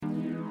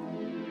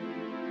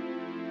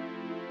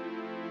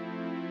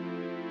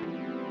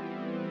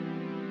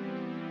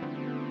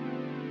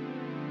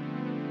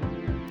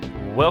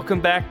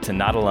Welcome back to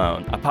Not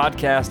Alone, a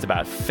podcast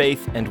about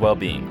faith and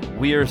well-being.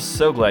 We are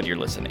so glad you're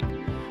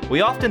listening.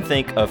 We often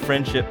think of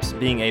friendships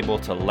being able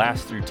to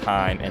last through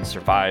time and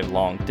survive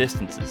long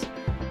distances,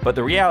 but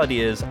the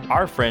reality is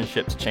our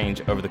friendships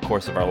change over the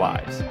course of our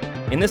lives.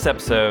 In this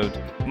episode,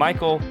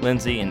 Michael,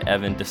 Lindsay, and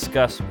Evan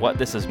discuss what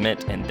this has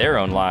meant in their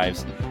own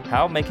lives,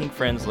 how making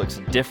friends looks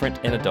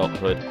different in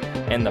adulthood,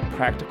 and the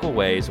practical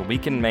ways we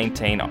can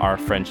maintain our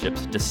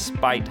friendships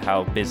despite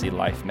how busy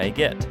life may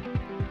get.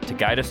 To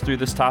guide us through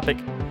this topic,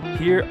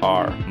 here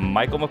are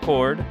Michael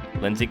McCord,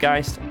 Lindsay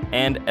Geist,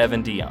 and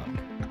Evan DeYoung.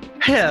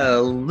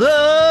 Hello,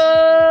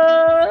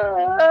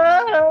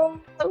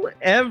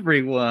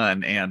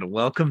 everyone, and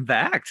welcome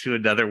back to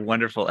another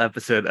wonderful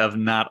episode of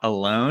Not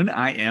Alone.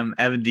 I am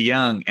Evan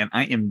DeYoung, and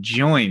I am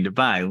joined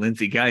by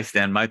Lindsay Geist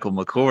and Michael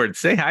McCord.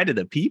 Say hi to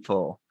the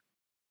people.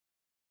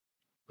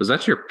 Was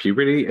that your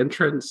puberty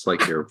entrance?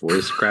 Like your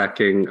voice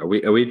cracking? Are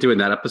we doing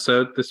that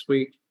episode this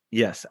week?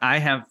 Yes, I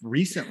have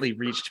recently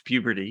reached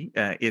puberty.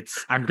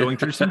 I'm going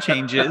through some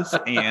changes,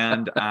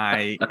 and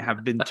I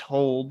have been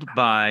told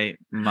by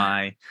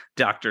my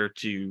doctor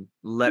to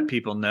let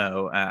people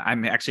know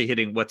I'm actually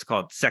hitting what's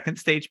called second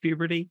stage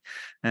puberty.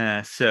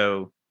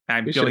 So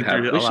I'm going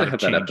through a lot of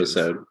changes.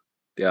 That episode.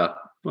 Yeah.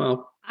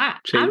 Well,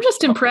 I'm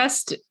just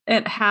impressed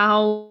at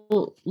how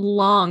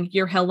long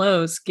your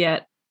hellos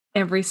get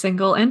every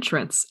single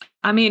entrance.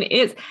 I mean,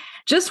 it's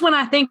just when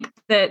I think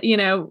that,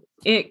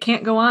 it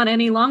can't go on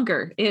any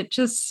longer, it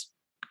just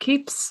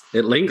keeps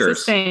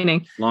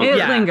sustaining.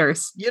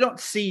 Lingers. You don't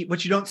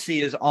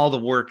see is all the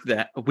work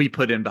that we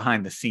put in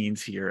behind the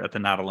scenes here at the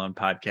Not Alone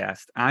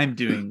podcast. I'm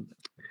doing,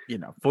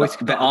 voice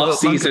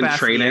off-season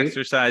training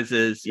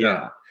exercises.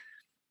 Yeah.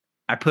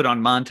 I put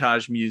on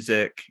montage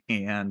music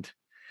and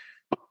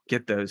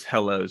get those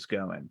hellos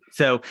going.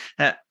 So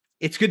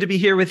it's good to be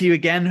here with you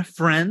again,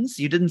 friends.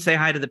 You didn't say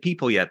hi to the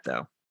people yet,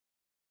 though.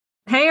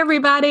 Hey,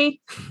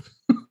 everybody.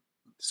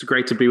 It's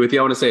great to be with you.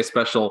 I want to say a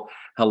special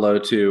hello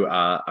to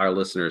our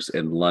listeners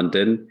in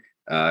London.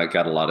 I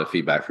got a lot of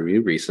feedback from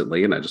you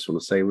recently, and I just want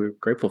to say we're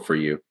grateful for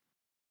you.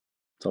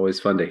 It's always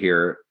fun to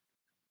hear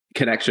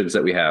connections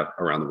that we have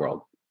around the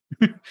world.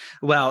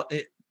 Well,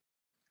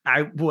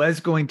 I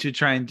was going to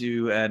try and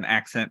do an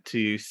accent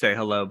to say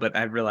hello, but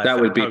I realized that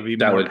would be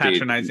more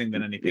patronizing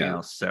than anything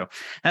else. So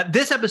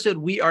this episode,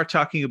 we are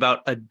talking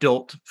about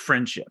adult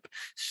friendship.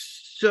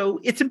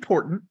 So it's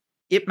important.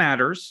 It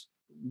matters.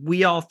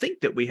 We all think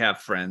that we have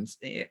friends.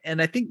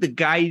 And I think the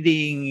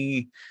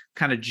guiding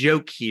kind of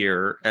joke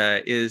here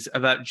is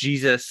about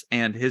Jesus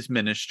and his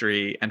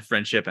ministry and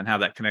friendship and how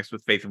that connects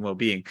with faith and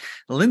well-being.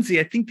 Lindsay,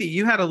 I think that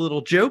you had a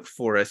little joke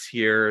for us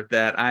here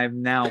that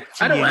I'm now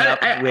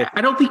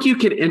I don't think you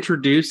can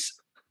introduce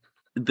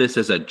this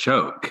as a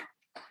joke.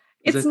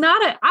 It's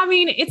not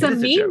it's a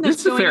meme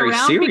that's going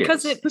around serious.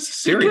 because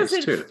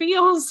it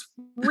feels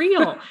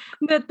real.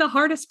 That the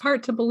hardest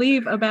part to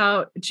believe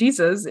about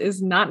Jesus is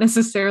not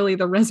necessarily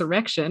the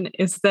resurrection,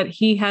 is that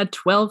he had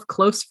 12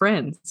 close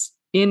friends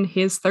in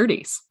his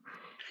 30s.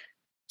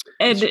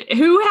 And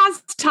who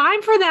has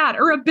time for that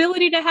or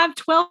ability to have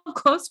 12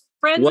 close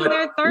friends in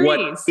their 30s?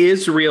 What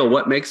is real,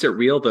 what makes it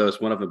real, though, is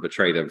one of them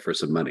betrayed him for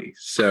some money.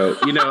 So,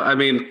 oh,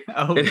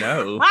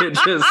 no. It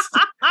just...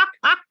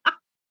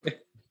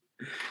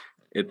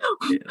 It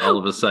all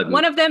of a sudden,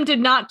 one of them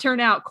did not turn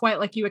out quite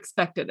like you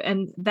expected,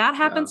 and that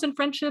happens in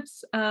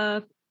friendships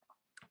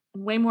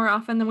way more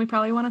often than we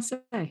probably want to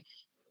say.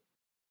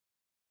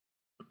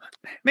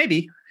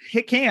 Maybe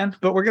it can,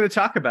 but we're going to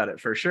talk about it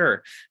for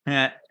sure.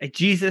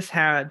 Jesus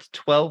had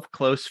 12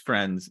 close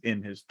friends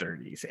in his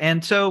 30s,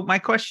 and so my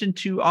question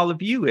to all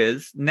of you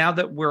is: now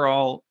that we're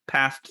all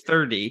past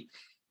 30.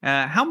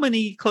 How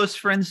many close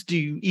friends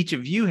do each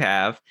of you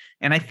have?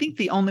 And I think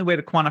the only way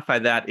to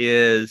quantify that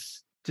is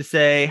to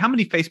say, how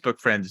many Facebook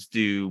friends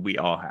do we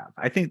all have?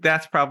 I think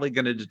that's probably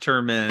going to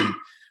determine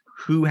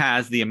who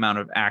has the amount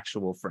of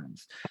actual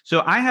friends.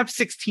 So I have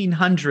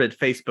 1,600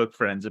 Facebook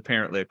friends,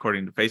 apparently,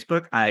 according to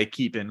Facebook. I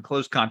keep in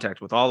close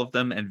contact with all of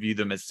them and view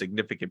them as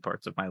significant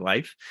parts of my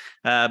life.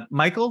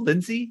 Michael,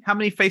 Lindsay, how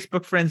many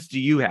Facebook friends do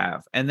you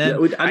have? And then no.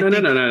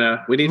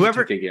 We need to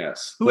take a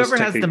guess. Whoever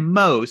has the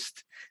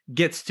most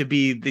gets to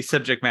be the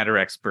subject matter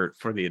expert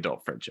for the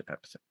adult friendship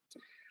episode.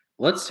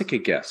 Let's take a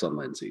guess on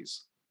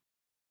Lindsay's.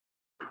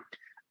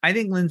 I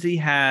think Lindsay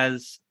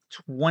has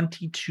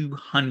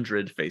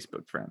 2,200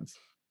 Facebook friends.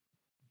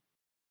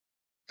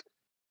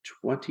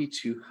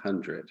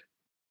 2,200.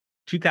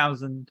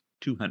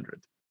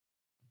 2,200.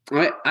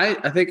 I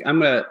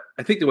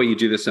think the way you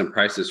do this on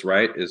Price is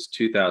Right is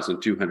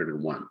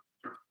 2,201.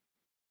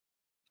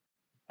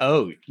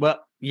 Oh,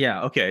 well,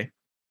 yeah, okay.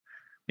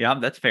 Yeah,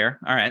 that's fair.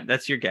 All right,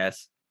 that's your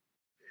guess.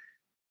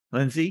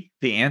 Lindsay,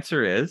 the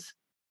answer is?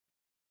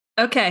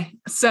 Okay,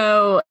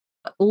 so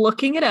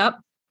looking it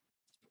up,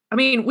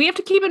 we have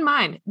to keep in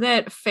mind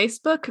that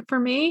Facebook for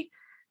me,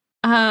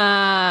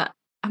 I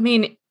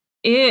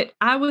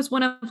was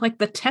one of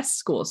the test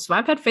schools. So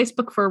I've had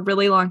Facebook for a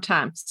really long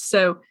time.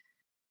 So,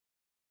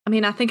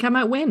 I think I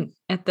might win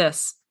at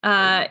this.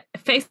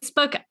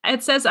 Facebook,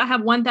 it says I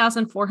have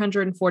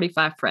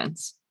 1,445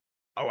 friends.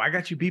 Oh, I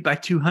got you beat by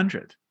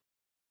 200.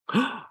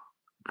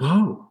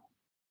 Whoa.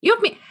 You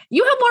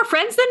have more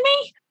friends than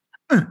me?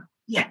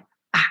 Yeah.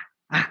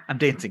 I'm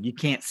dancing. You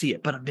can't see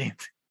it, but I'm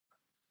dancing.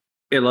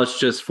 And let's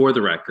just, for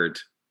the record,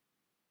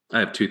 I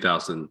have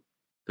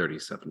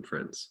 2,037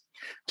 friends.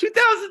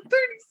 2037?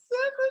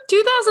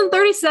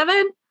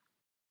 2037?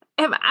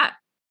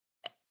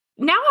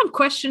 Now I'm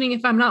questioning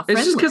if I'm not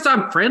friendly. It's just because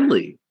I'm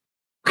friendly.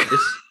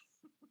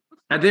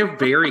 And they're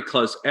very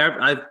close.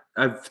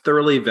 I've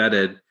thoroughly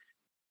vetted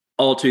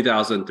all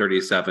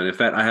 2,037. In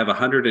fact, I have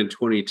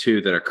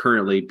 122 that are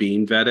currently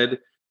being vetted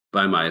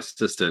by my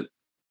assistant,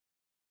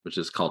 which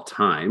is called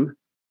Time.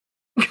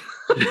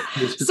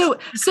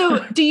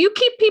 So do you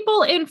keep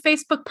people in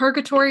Facebook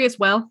purgatory as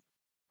well?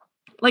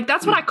 Like,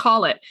 that's what I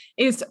call it,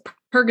 is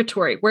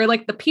purgatory, where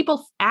like the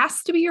people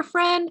ask to be your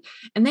friend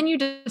and then you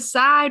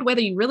decide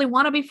whether you really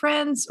want to be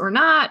friends or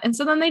not. And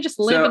so then they just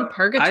live in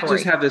purgatory. I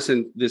just have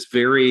this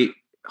very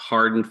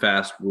hard and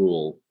fast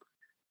rule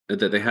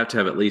that they have to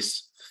have at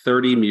least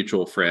 30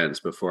 mutual friends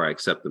before I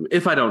accept them,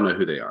 if I don't know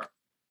who they are.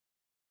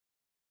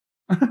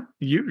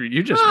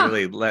 You just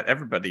really let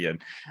everybody in.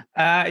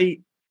 I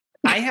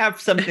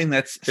have something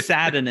that's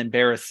sad and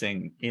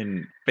embarrassing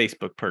in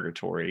Facebook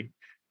purgatory.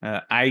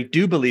 I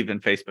do believe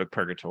in Facebook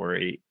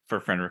purgatory for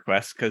friend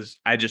requests because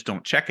I just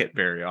don't check it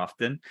very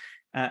often.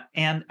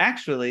 And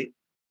actually,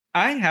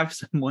 I have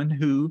someone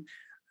who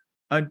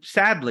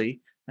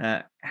sadly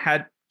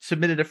had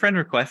submitted a friend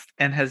request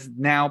and has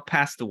now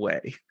passed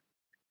away.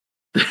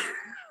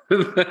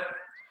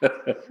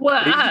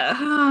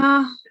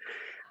 Well,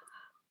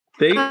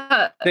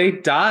 they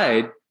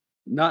died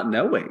not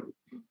knowing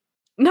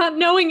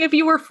if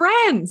you were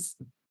friends.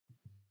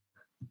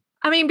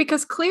 I mean,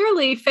 because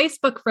clearly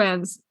Facebook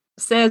friends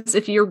says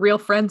if you're real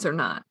friends or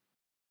not.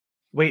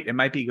 Wait, it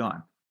might be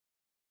gone.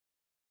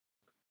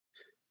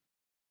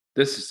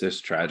 This is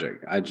just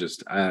tragic. I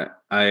don't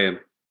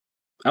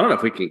know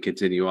if we can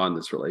continue on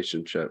this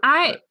relationship.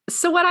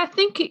 So what I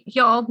think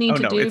y'all need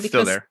to do, it's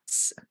still there.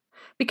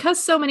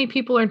 Because so many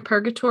people are in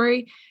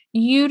purgatory,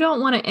 you don't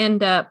want to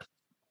end up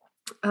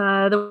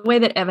the way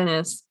that Evan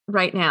is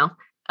right now,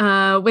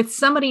 with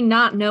somebody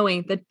not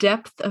knowing the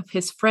depth of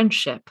his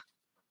friendship.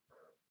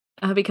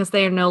 Because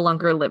they are no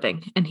longer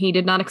living and he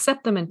did not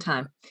accept them in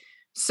time.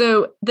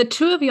 So the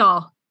two of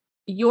y'all,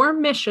 your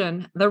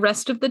mission the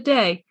rest of the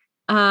day,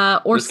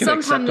 or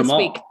sometime this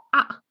week.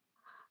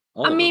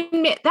 I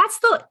mean,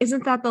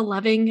 isn't that the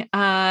loving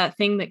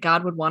thing that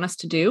God would want us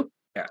to do?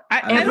 Yeah,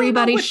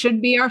 everybody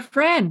should be our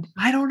friend.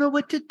 I don't know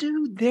what to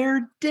do.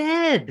 They're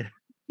dead.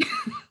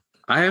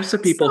 I have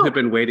some people who've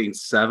been waiting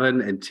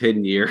 7 and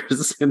 10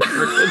 years in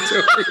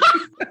purgatory.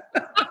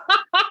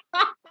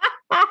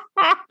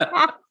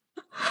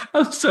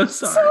 I'm so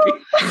sorry.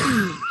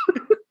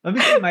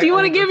 Do you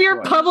want to give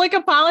your public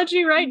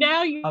apology right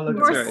now? You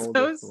are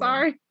so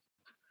sorry.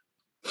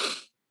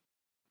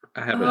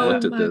 I haven't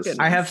looked at this. Goodness.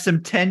 I have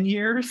some 10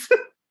 years.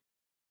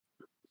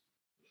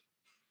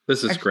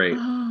 This is great.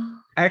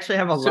 I actually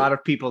have a lot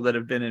of people that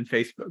have been in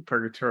Facebook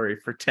purgatory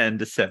for 10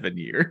 to 7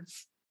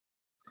 years.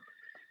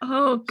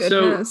 Oh,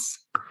 goodness.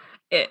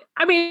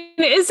 I mean,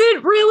 is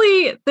it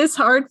really this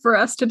hard for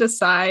us to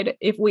decide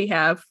if we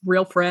have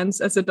real friends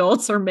as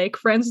adults or make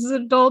friends as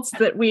adults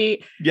that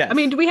we, yes. I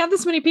mean, do we have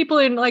this many people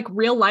in like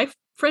real life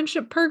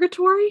friendship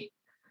purgatory?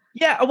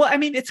 Yeah. Well, I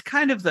mean, it's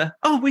kind of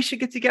we should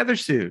get together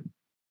soon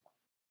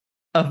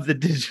of the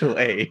digital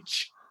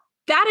age.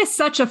 That is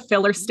such a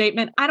filler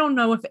statement.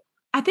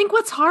 I think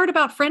what's hard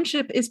about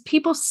friendship is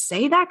people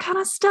say that kind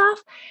of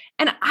stuff.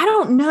 And I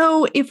don't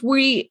know if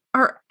we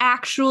are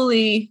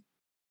actually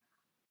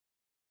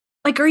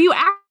are you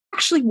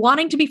actually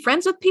wanting to be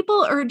friends with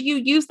people, or do you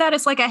use that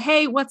as like a,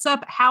 hey, what's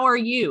up? How are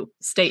you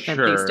statement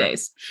these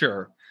days?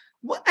 Sure.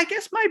 Well, I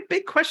guess my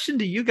big question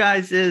to you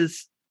guys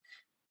is,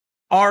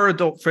 are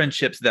adult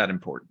friendships that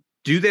important?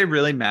 Do they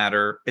really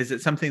matter? Is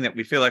it something that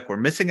we feel like we're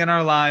missing in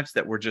our lives,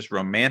 that we're just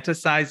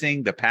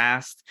romanticizing the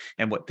past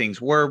and what things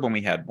were when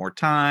we had more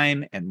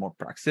time and more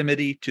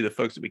proximity to the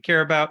folks that we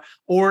care about?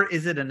 Or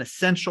is it an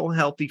essential,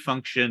 healthy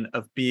function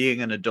of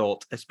being an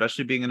adult,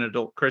 especially being an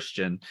adult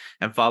Christian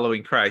and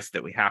following Christ,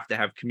 that we have to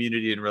have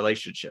community and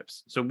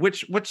relationships? So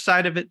which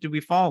side of it do we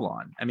fall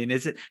on? I mean,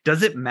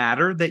 does it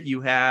matter that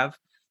you have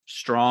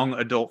strong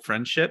adult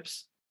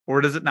friendships,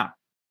 or does it not?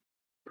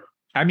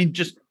 I mean,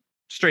 just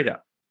straight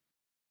up.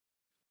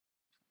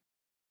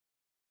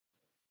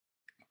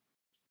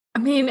 I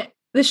mean,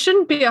 this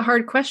shouldn't be a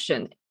hard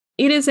question.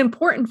 It is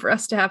important for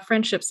us to have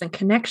friendships and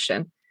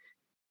connection.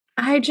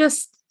 I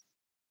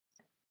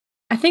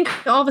think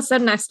all of a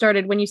sudden I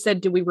started when you said,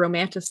 do we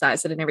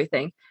romanticize it and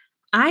everything?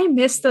 I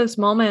miss those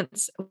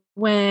moments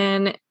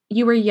when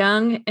you were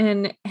young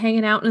and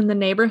hanging out in the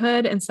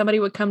neighborhood and somebody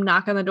would come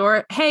knock on the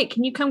door. Hey,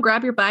 can you come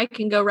grab your bike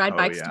and go ride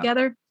bikes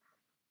together?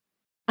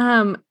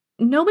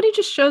 Nobody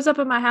just shows up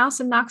at my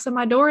house and knocks on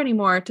my door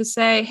anymore to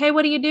say, hey,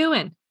 what are you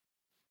doing?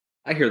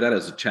 I hear that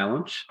as a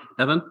challenge,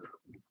 Evan.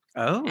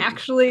 Oh,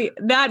 actually,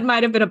 that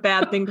might have been a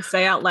bad thing to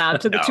say out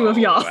loud to the two of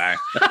y'all.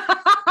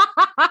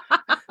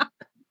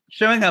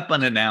 Showing up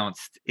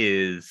unannounced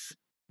is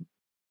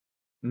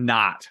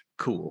not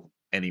cool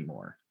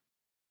anymore.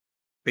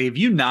 If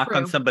you knock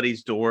on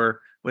somebody's door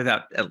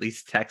without at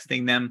least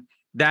texting them,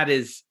 that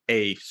is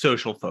a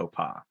social faux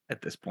pas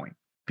at this point.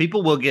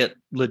 People will get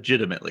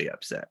legitimately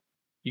upset.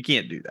 You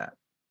can't do that.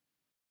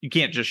 You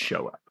can't just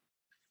show up.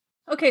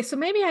 Okay, so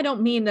maybe I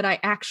don't mean that I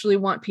actually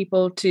want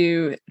people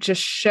to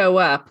just show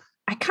up.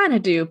 I kind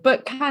of do,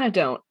 but kind of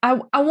don't.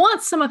 I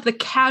want some of the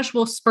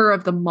casual spur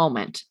of the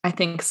moment, I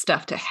think,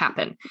 stuff to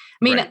happen.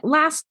 I mean, Right.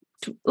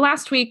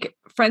 last week,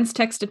 friends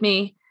texted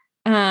me.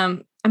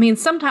 I mean,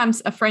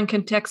 sometimes a friend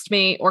can text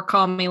me or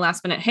call me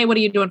last minute. Hey, what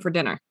are you doing for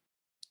dinner?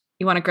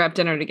 You want to grab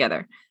dinner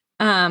together?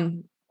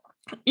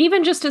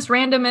 Even just as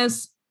random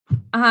as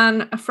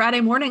on a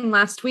Friday morning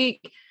last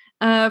week,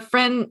 a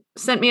friend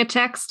sent me a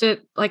text at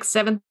like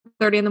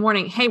 7:30 in the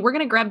morning. Hey, we're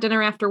going to grab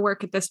dinner after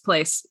work at this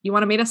place. You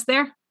want to meet us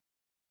there?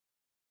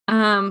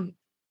 And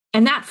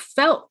that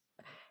felt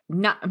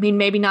not, I mean,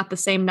 maybe not the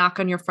same knock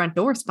on your front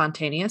door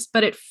spontaneous,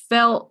 but it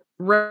felt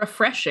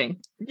refreshing.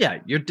 Yeah,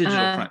 your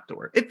digital front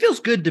door. It feels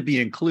good to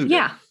be included.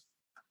 Yeah.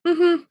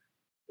 Mm-hmm.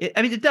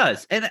 It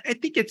does. And I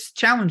think it's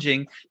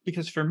challenging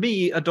because for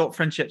me, adult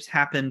friendships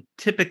happen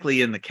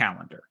typically in the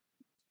calendar.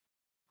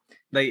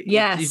 Like,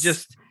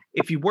 yes.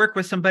 If you work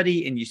with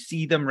somebody and you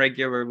see them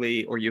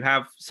regularly, or you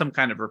have some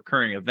kind of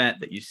recurring event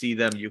that you see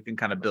them, you can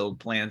kind of build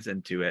plans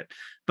into it.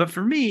 But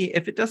for me,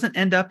 if it doesn't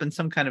end up in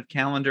some kind of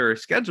calendar or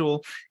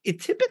schedule,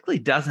 it typically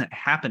doesn't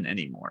happen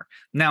anymore.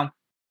 Now,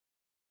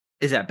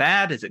 is that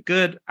bad? Is it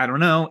good? I don't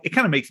know. It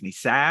kind of makes me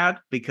sad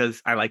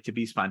because I like to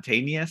be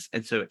spontaneous.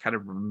 And so it kind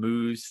of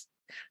removes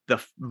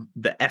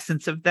the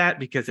essence of that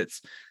because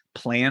it's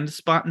planned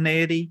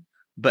spontaneity.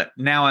 But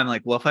now I'm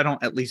like, well, if I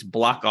don't at least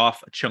block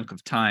off a chunk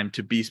of time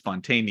to be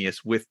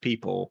spontaneous with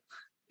people,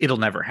 it'll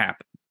never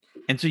happen.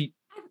 And so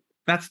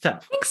that's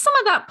tough. I think some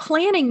of that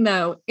planning,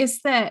 though,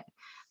 is that,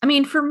 I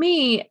mean, for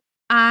me,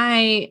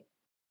 I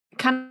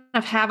kind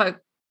of have a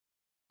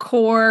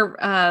core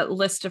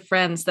list of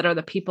friends that are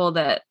the people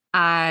that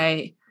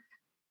I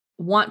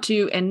want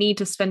to and need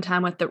to spend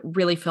time with that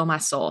really fill my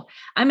soul.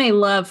 I may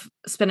love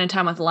spending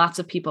time with lots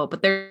of people,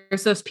 but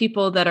there's those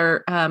people that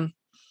are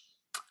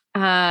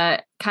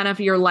kind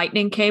of your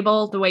lightning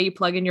cable, the way you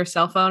plug in your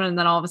cell phone and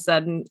then all of a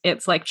sudden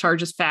it's like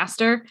charges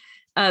faster.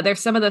 There's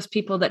some of those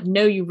people that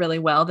know you really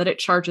well that it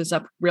charges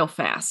up real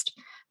fast.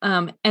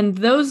 And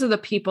those are the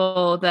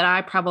people that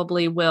I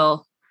probably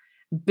will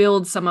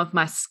build some of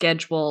my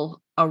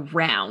schedule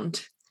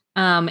around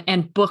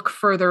and book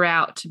further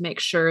out to make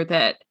sure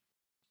that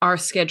our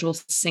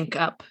schedules sync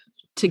up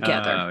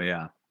together. Oh,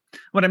 yeah.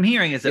 What I'm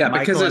hearing is that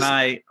Michael and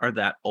I are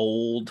that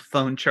old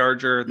phone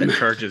charger that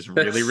charges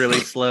really,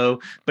 really slow,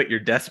 but you're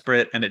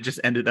desperate and it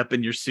just ended up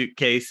in your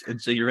suitcase. And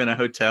so you're in a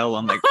hotel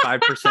on like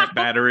 5%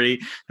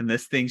 battery and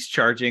this thing's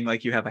charging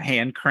like you have a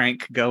hand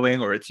crank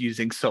going or it's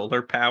using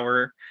solar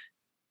power.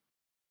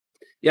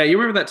 Yeah, you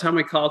remember that time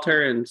we called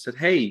her and said,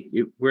 hey,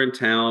 we're in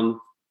town.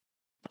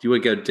 Do you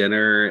want to go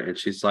dinner? And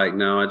she's like,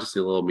 no, I just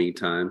need a little me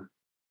time.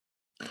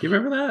 You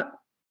remember that?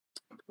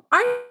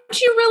 Aren't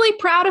you really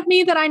proud of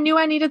me that I knew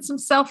I needed some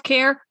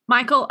self-care?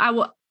 Michael,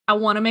 I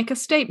want to make a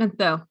statement,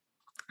 though.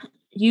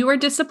 You were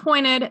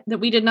disappointed that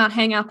we did not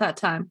hang out that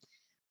time.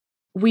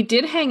 We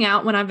did hang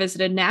out when I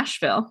visited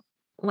Nashville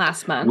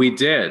last month. We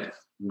did.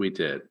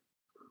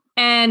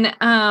 And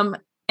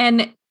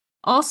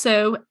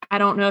also, I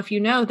don't know if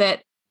you know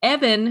that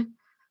Evan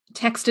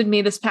texted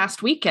me this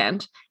past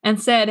weekend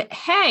and said,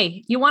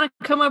 hey, you want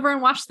to come over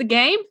and watch the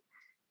game?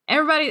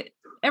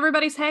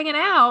 Everybody's hanging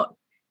out.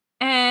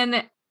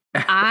 And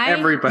I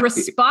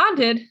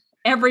responded,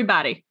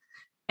 everybody.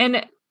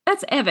 And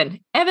that's Evan.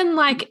 Evan,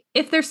 like,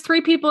 if there's 3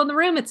 people in the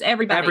room, it's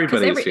everybody.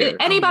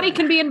 Anybody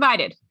can be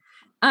invited.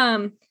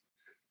 And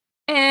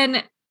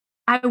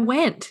I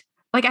went.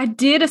 Like, I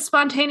did a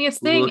spontaneous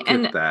thing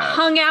and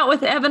hung out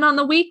with Evan on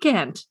the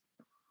weekend.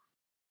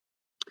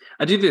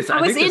 I do this.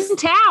 I was in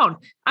town.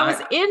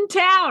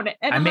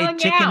 And I made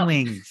chicken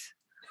wings.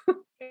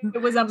 It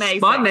was amazing.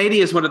 Spontaneity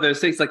is one of those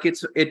things. Like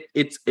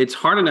it's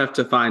hard enough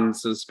to find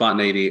some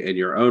spontaneity in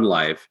your own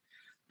life,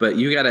 but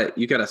you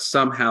gotta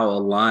somehow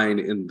align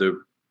in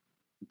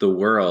the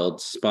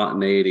world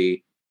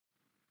spontaneity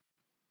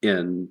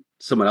in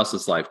someone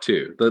else's life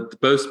too.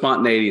 Both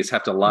spontaneities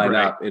have to line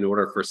up in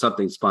order for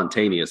something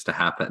spontaneous to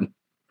happen.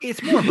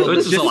 It's more of a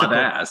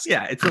logistical.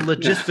 Yeah, it's a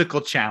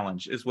logistical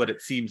challenge, is what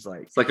it seems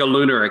like. It's like a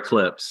lunar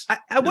eclipse.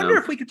 I wonder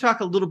if we could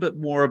talk a little bit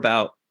more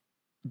about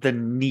the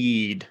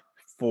need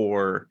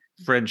for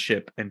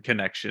friendship and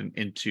connection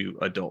into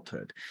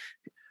adulthood.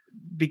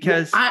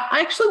 Because I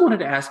actually wanted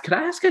to ask, could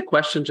I ask a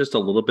question just a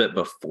little bit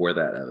before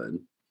that,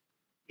 Evan?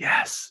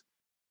 Yes.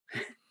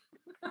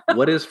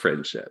 What is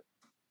friendship?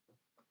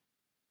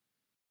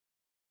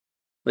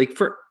 Like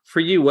for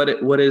you,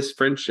 what is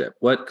friendship?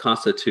 What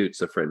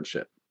constitutes a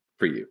friendship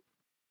for you?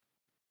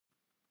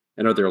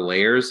 And are there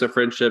layers of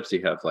friendships?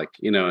 You have like,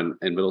 in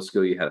middle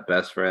school, you had a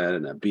best friend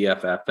and a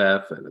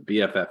BFFF and a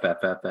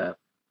BFFFFF.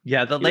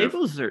 Yeah, the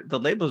labels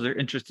are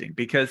interesting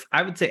because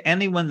I would say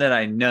anyone that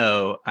I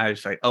know, I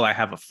was like, oh, I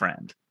have a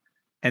friend.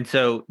 And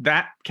so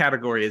that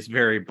category is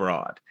very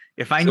broad.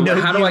 If I So know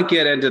how do you- I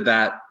get into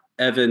that,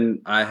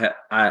 Evan?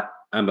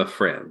 I'm a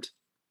friend.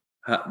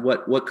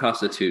 What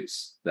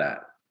constitutes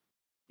that?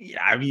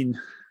 Yeah, I mean,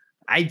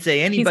 I'd say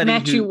He's anybody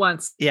met you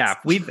once. Yeah, if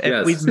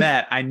we've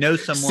met, I know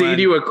someone. Seen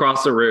you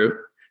across the room.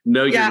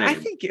 Know your name. I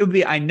think it would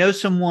be I know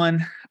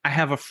someone, I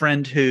have a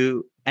friend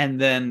who, and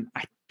then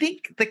I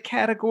think the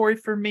category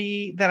for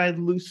me that I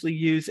loosely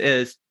use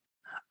is,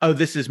 oh,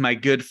 this is my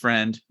good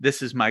friend.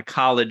 This is my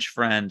college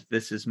friend.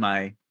 This is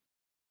my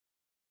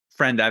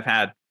friend I've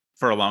had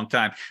for a long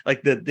time.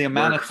 Like the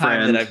amount Work of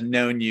time friend. that I've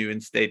known you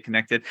and stayed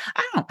connected.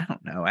 I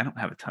don't know. I don't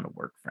have a ton of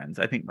work friends.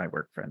 I think my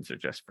work friends are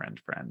just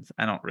friends.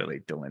 I don't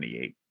really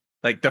delineate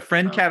like the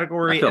friend Oh,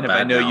 category. I feel And if I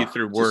bad know now. you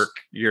through work,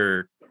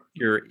 you're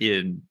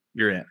in.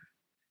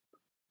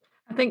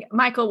 I think,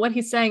 Michael, what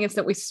he's saying is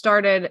that we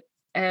started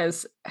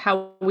as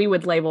how we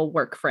would label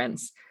work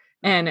friends.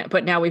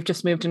 But now we've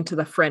just moved into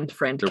the friend The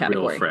real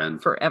category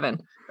friend. for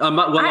Evan. On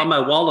my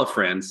wall of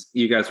friends,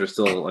 you guys are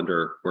still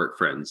under work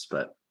friends,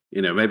 but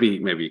maybe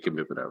you can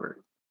move it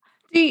over.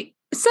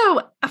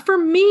 So for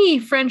me,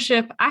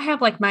 friendship, I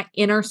have like my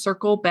inner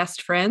circle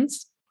best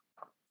friends.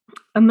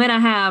 And then I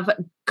have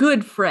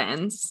good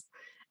friends.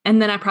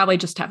 And then I probably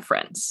just have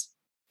friends,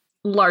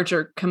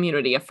 larger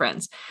community of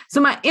friends.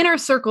 So my inner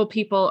circle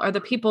people are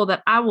the people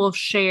that I will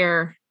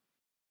share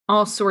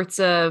all sorts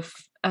of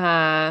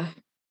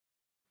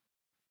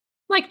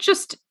like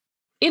just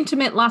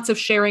intimate, lots of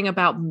sharing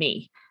about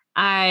me.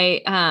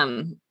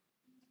 And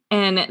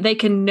they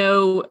can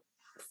know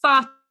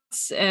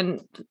thoughts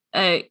and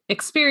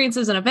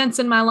experiences and events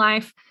in my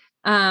life,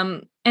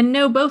 and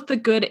know both the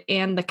good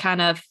and the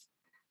kind of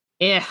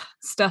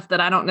stuff that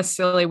I don't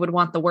necessarily would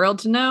want the world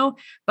to know,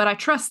 but I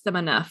trust them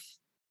enough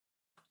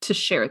to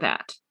share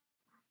that.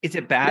 Is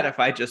it bad if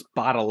I just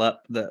bottle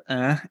up the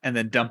and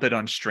then dump it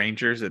on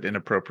strangers at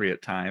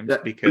inappropriate times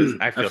because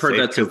I feel I've heard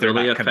safe that's a they're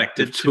really not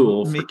connected effective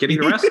tool to for me?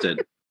 getting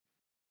arrested.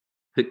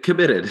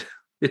 Committed.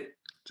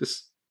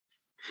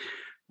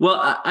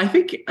 I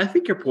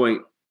think your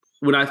point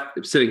when I'm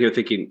sitting here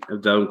thinking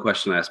of the own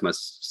question I ask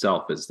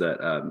myself is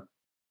that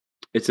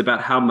it's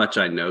about how much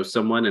I know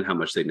someone and how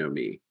much they know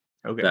me.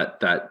 Okay.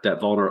 That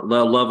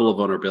level of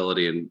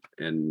vulnerability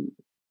and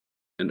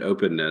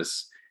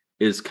openness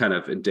is kind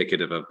of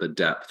indicative of the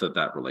depth of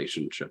that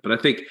relationship. And I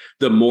think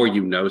the more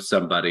you know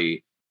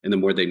somebody and the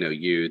more they know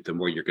you, the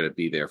more you're going to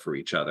be there for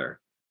each other.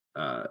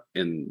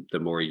 And the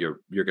more you're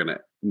going to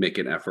make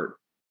an effort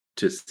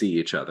to see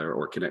each other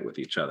or connect with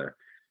each other.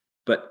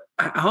 But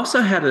I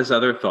also had this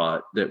other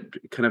thought that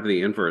kind of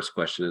the inverse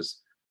question is,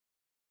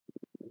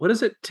 what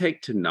does it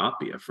take to not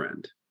be a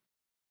friend?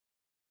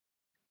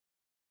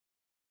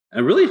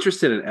 I'm really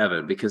interested in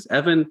Evan because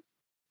Evan,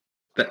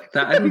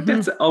 I think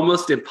that's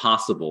almost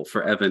impossible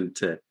for Evan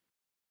to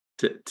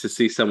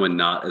see someone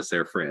not as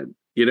their friend,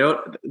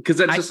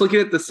 because I'm just looking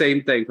at the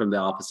same thing from the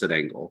opposite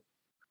angle.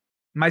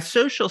 My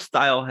social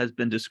style has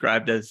been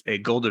described as a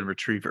golden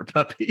retriever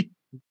puppy.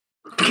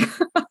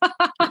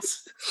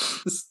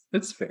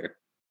 That's fair.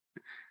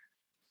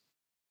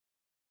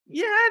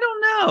 Yeah, I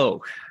don't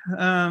know.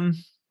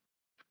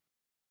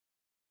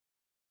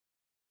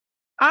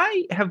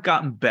 I have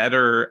gotten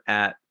better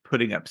at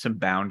putting up some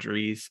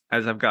boundaries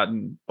as I've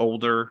gotten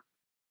older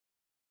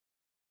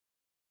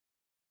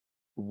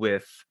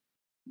with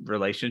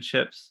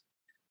relationships.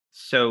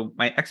 So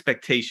my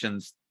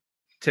expectations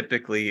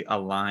typically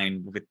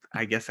align with,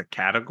 I guess, a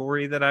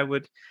category that I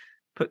would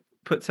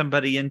put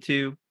somebody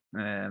into.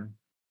 And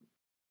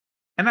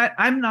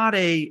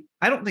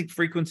I don't think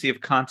frequency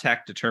of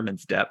contact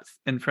determines depth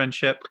in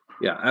friendship.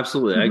 Yeah,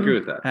 absolutely. I agree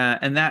with that.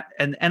 And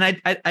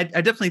I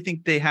definitely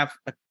think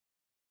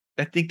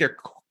I think they're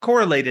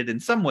correlated in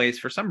some ways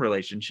for some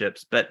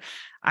relationships, but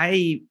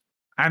I'm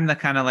the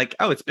kind of like,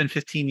 oh, it's been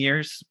 15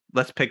 years.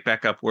 Let's pick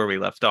back up where we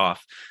left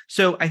off.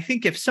 So I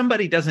think if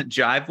somebody doesn't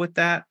jive with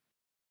that,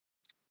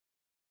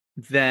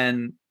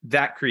 then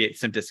that creates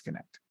some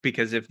disconnect,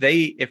 because if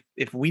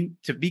we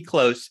to be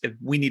close, if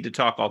we need to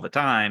talk all the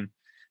time,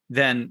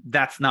 then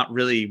that's not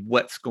really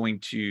what's going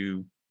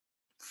to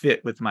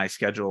fit with my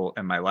schedule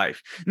and my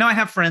life. Now, I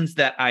have friends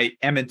that I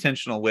am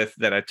intentional with,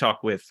 that I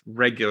talk with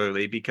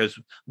regularly because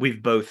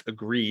we've both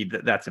agreed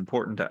that that's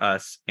important to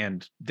us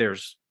and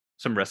there's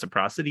some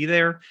reciprocity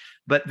there.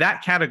 But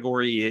that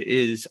category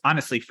is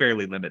honestly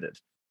fairly limited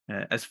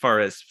as far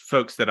as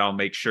folks that I'll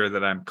make sure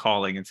that I'm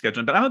calling and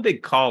scheduling. But I'm a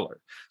big caller.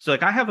 So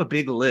like I have a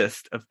big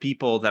list of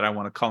people that I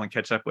want to call and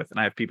catch up with. And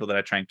I have people that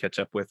I try and catch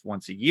up with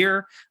once a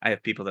year. I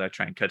have people that I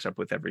try and catch up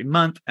with every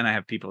month. And I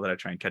have people that I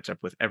try and catch up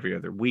with every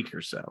other week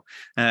or so.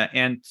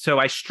 And so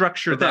I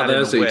structure that in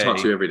a way. You talk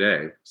to every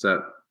day.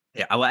 So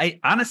yeah, I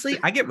honestly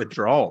get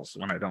withdrawals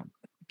when I don't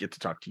get to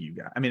talk to you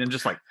guys. I mean, I'm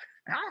just like,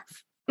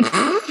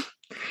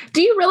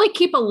 Do you really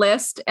keep a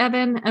list,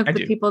 Evan, of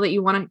the people that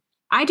you want to?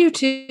 I do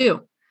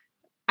too.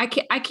 I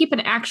keep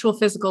an actual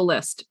physical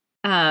list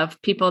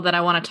of people that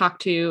I want to talk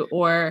to,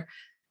 or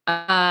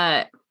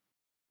kind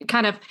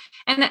of,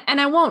 and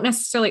I won't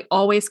necessarily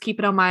always keep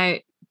it on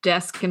my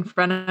desk in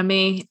front of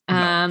me.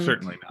 No,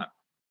 certainly not.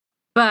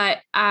 But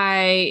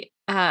I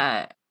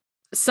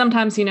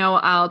sometimes,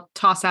 I'll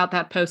toss out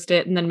that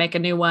Post-it and then make a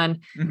new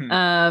one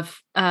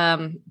of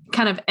kind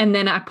of, and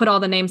then I put all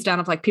the names down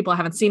of like people I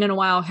haven't seen in a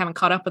while, haven't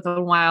caught up with in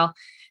a while.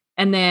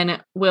 And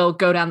then we'll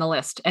go down the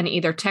list and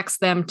either text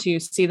them to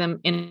see them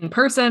in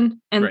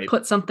person and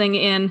put something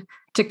in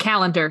to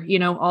calendar,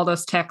 all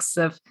those texts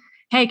of,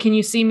 hey, can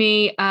you see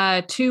me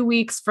 2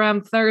 weeks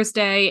from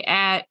Thursday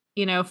at,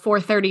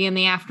 4:30 in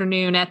the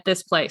afternoon at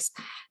this place?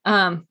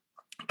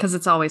 Because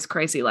it's always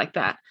crazy like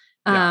that.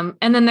 And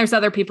then there's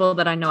other people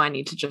that I know I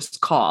need to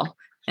just call.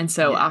 And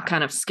so I'll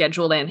kind of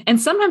schedule in. And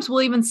sometimes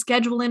we'll even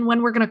schedule in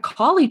when we're going to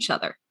call each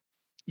other.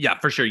 Yeah,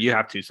 for sure. You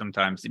have to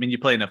sometimes. I mean, you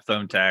play enough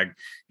phone tag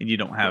and you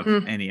don't have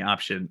any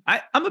option.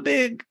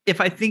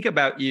 If I think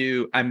about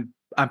you, I'm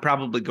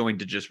probably going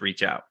to just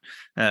reach out.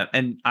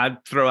 And I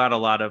throw out a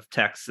lot of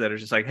texts that are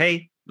just like,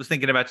 hey, was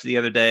thinking about you the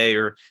other day,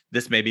 or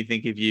this made me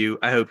think of you.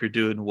 I hope you're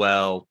doing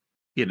well.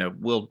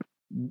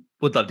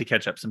 Would love to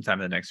catch up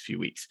sometime in the next few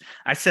weeks.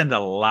 I send a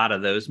lot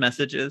of those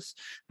messages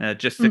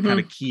just to kind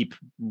of keep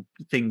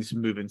things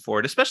moving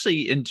forward,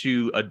 especially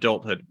into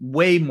adulthood,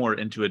 way more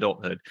into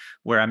adulthood,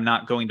 where I'm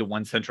not going to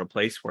one central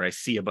place where I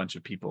see a bunch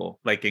of people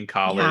like in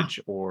college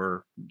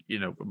or,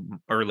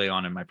 early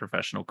on in my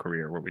professional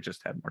career where we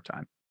just had more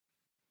time.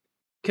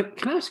 Can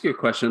I ask you a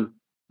question?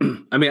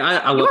 I mean,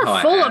 I love how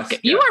I ask.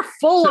 You are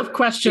full of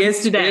questions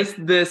today.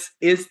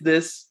 Is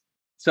this?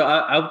 So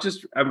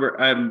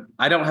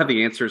I don't have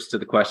the answers to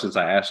the questions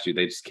I asked you.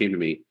 They just came to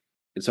me.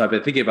 And so I've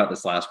been thinking about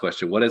this last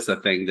question. What is the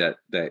thing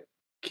that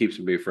keeps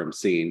me from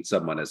seeing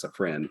someone as a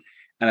friend?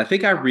 And I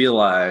think I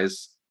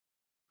realize,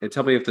 and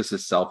tell me if this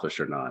is selfish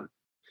or not,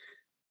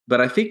 but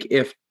I think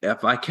if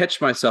I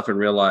catch myself and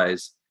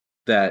realize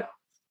that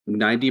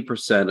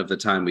 90% of the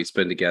time we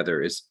spend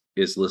together is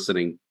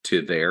listening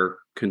to their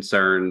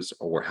concerns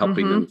or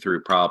helping them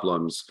through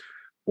problems,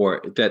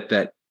 or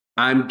that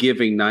I'm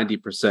giving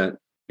 90%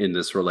 in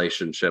this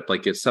relationship.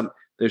 Like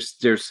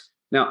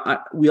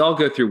we all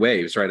go through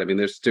waves, right? I mean,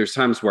 there's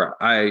times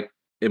where I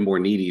am more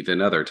needy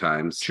than other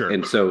times. Sure.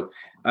 And so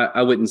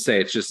I wouldn't say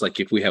it's just like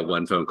if we have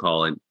one phone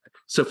call. And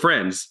so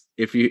friends,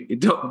 if you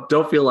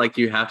don't feel like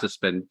you have to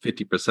spend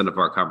 50% of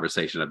our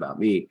conversation about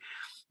me,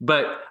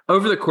 but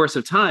over the course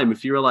of time,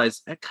 if you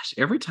realize, gosh,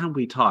 every time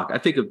we talk,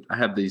 I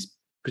have these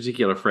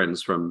particular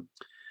friends from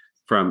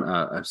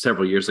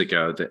several years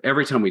ago that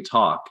every time we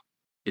talk,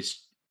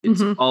 it's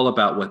all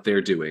about what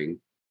they're doing.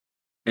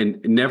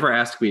 And never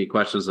ask me any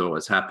questions about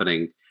what's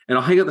happening. And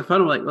I'll hang up the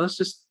phone. I'm like, well,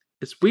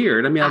 it's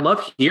weird. I mean, I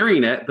love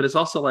hearing it, but it's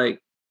also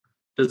like,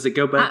 does it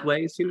go both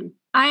ways?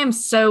 I am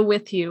so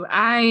with you.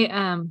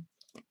 I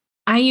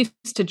used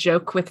to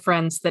joke with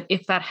friends that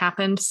if that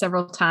happened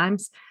several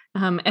times,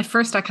 at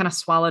first I kind of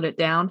swallowed it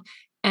down.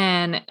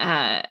 And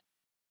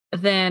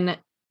then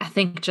I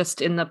think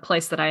just in the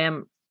place that I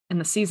am in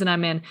the season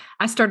I'm in,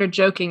 I started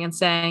joking and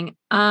saying,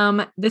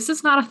 this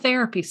is not a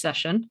therapy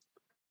session.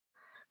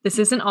 This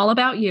isn't all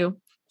about you.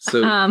 So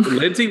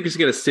Lindsay is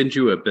going to send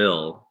you a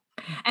bill.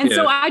 And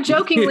so I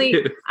jokingly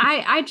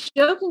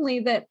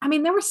that, I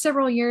mean, there were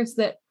several years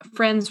that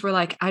friends were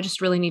like, I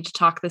just really need to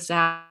talk this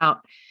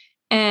out.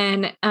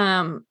 And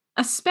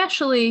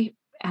especially,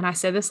 and I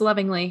say this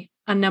lovingly,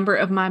 a number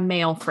of my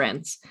male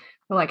friends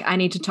were like, I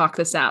need to talk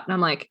this out. And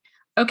I'm like,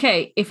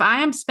 okay, if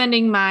I am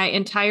spending my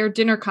entire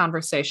dinner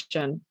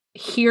conversation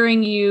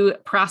hearing you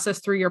process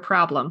through your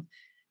problem,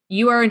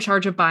 you are in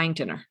charge of buying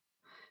dinner.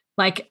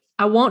 Like,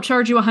 I won't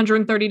charge you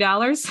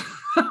 $130,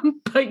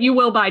 but you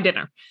will buy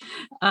dinner.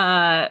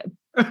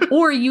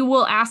 Or you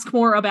will ask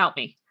more about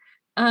me.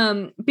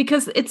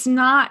 Because it's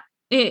not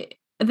it.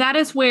 That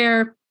is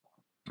where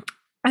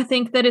I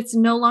think that it's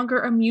no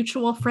longer a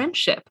mutual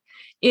friendship.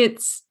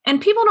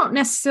 And people don't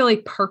necessarily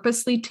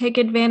purposely take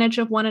advantage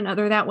of one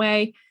another that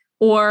way,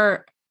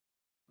 or,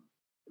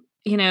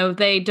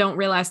 they don't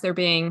realize they're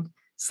being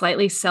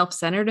slightly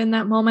self-centered in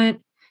that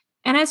moment.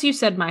 And as you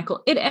said,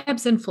 Michael, it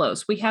ebbs and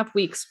flows. We have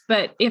weeks,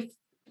 but if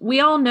we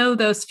all know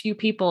those few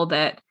people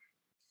that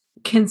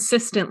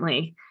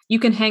consistently you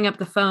can hang up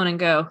the phone and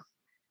go,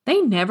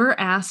 they never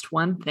asked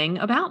one thing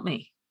about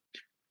me.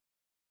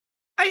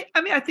 I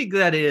mean, I think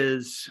that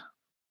is,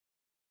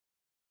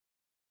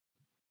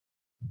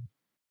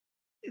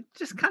 it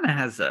just kind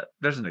of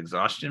there's an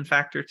exhaustion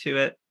factor to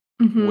it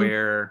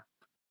where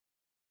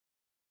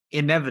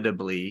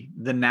inevitably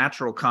the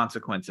natural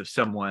consequence of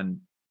someone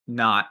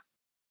not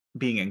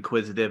being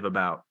inquisitive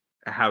about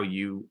how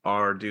you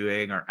are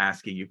doing or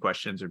asking you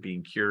questions or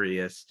being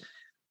curious,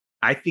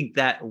 I think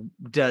that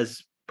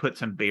does put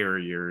some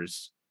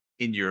barriers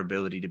in your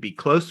ability to be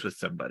close with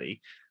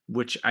somebody,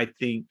 which I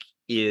think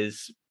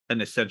is an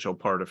essential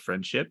part of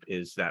friendship,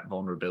 is that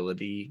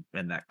vulnerability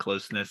and that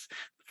closeness.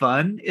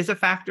 Fun is a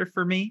factor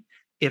for me.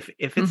 If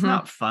it's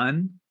not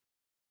fun,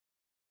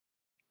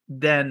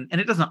 then, and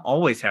it doesn't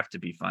always have to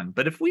be fun,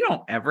 but if we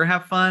don't ever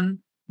have fun,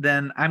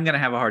 then I'm going to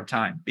have a hard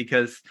time,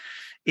 because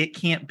it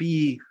can't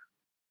be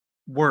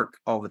work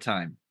all the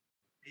time.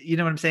 You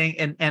know what I'm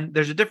saying? And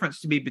there's a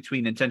difference to me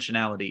between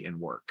intentionality and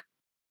work.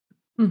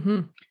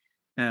 I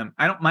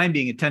don't mind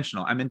being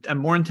intentional. I'm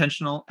more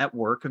intentional at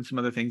work and some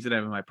other things that I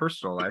have in my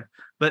personal life,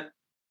 but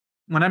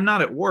when I'm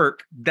not at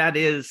work,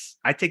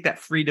 I take that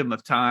freedom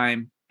of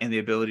time and the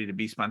ability to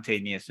be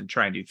spontaneous and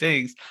try and do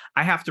things.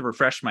 I have to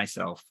refresh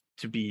myself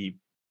to be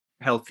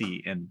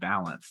healthy and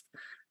balanced.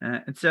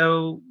 And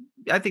so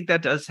I think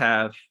that does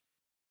have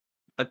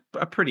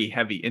a pretty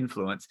heavy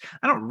influence.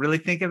 I don't really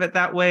think of it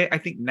that way. I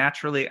think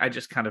naturally, I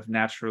just kind of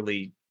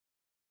naturally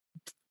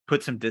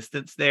put some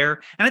distance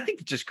there. And I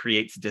think it just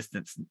creates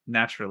distance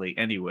naturally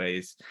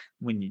anyways,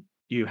 when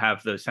you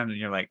have those times and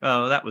you're like,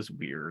 oh, that was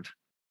weird.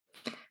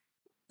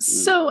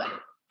 So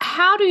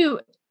how do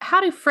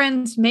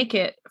friends make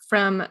it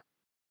from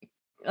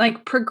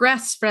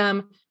progress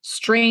from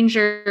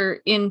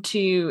stranger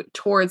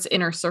towards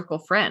inner circle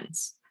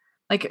friends?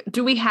 Like,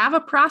 do we have a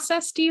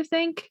process, do you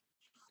think?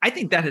 I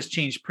think that has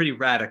changed pretty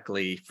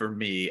radically for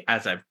me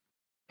as I've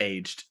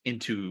aged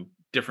into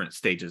different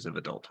stages of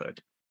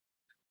adulthood.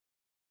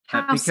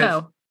 How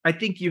so? I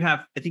think you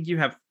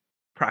have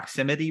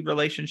proximity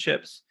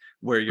relationships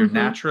where you're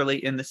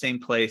naturally in the same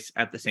place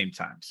at the same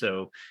time.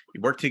 So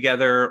you work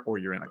together, or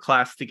you're in a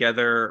class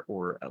together,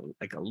 or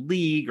like a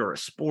league or a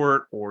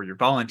sport, or you're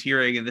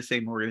volunteering in the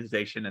same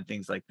organization and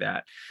things like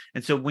that.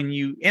 And so when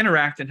you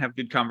interact and have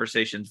good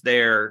conversations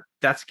there,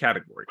 that's a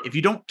category. If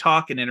you don't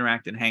talk and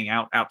interact and hang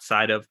out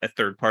outside of a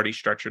third-party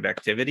structured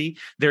activity,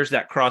 there's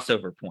that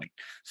crossover point.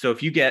 So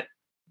if you get,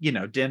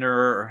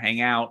 dinner or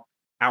hang out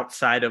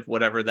outside of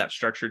whatever that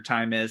structured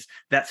time is,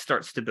 that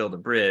starts to build a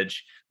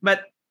bridge.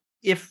 But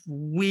if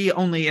we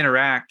only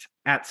interact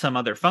at some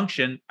other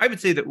function, I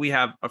would say that we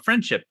have a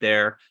friendship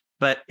there,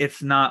 but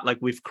it's not like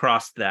we've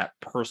crossed that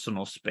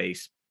personal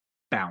space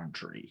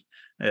boundary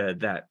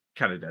that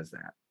kind of does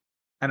that.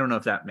 I don't know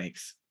if that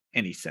makes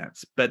any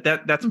sense, but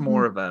that's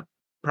more of a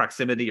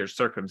proximity or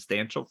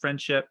circumstantial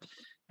friendship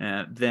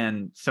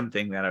than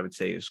something that I would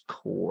say is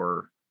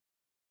core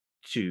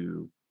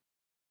to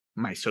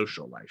my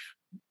social life.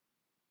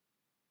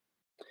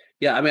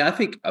 Yeah, I mean, I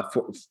think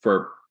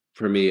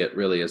for me, it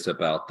really is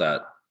about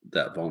that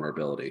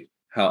vulnerability,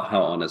 how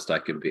honest I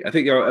can be. I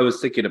think I was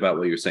thinking about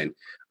what you're saying.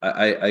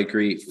 I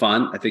agree.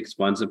 I think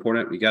fun's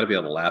important. We got to be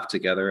able to laugh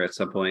together at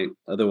some point.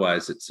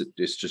 Otherwise, it's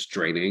just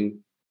draining.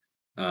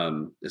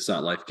 It's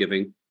not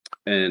life-giving.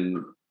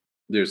 And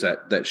there's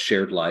that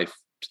shared life,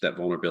 that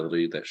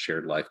vulnerability, that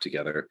shared life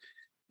together.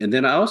 And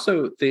then I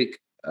also think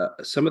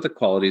some of the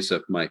qualities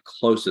of my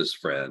closest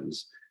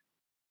friends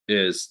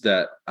is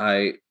that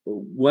I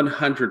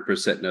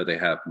 100% know they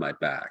have my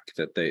back,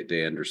 that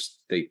they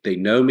understand, they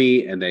know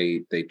me, and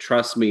they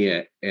trust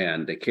me,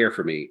 and they care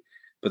for me,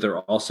 but they're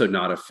also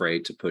not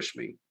afraid to push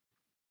me.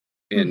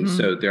 And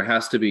so there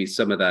has to be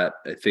some of that.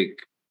 I think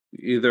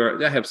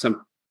either I have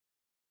some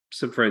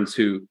friends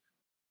who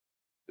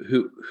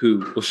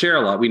will share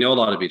a lot. We know a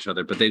lot of each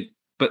other,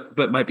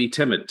 but might be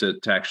timid to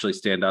actually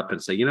stand up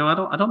and say,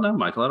 I don't know,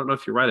 Michael, I don't know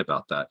if you're right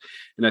about that.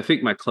 And I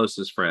think my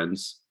closest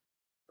friends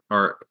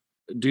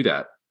do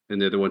that,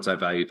 and they're the ones I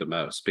value the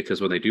most,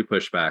 because when they do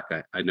push back,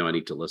 I know I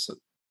need to listen.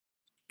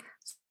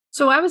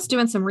 So I was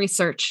doing some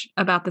research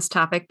about this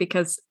topic,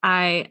 because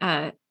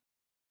I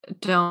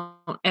don't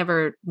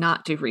ever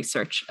not do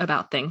research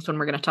about things when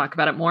we're going to talk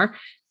about it more.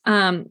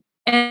 And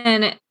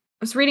I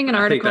was reading an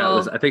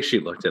article. I think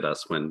she looked at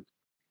us when.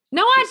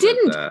 No, I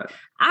didn't.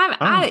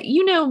 I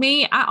you know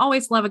me. I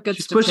always love a good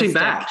She's statistic. Pushing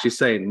back. She's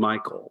saying,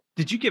 Michael.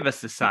 Did you give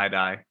us the side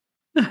eye?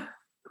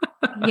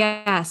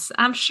 Yes,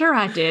 I'm sure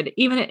I did,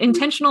 even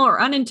intentional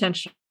or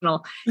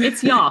unintentional.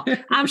 It's y'all.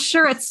 I'm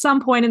sure at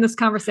some point in this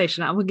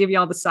conversation, I will give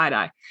y'all the side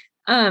eye.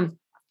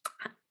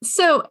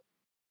 So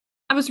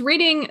I was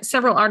reading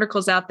several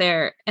articles out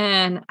there,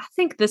 and I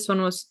think this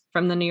one was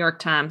from the New York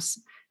Times.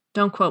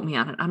 Don't quote me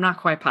on it. I'm not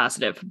quite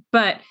positive,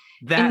 but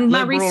that in my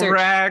liberal research,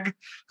 rag.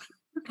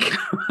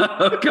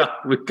 Oh God,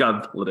 we've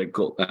gone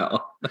political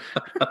now.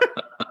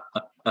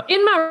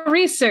 In my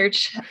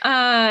research,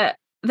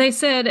 they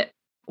said,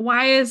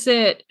 why is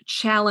it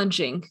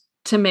challenging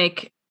to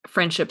make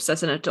friendships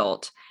as an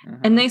adult?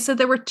 And they said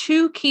there were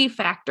two key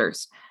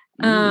factors.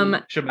 Should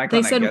Michael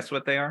and I guess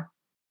what they are?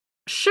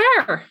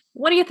 Sure.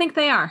 What do you think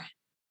they are?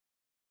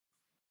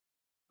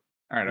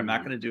 All right, I'm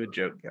not going to do a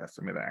joke guess.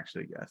 I'm going to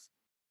actually guess.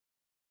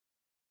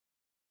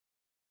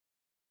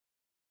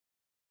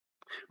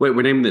 Wait,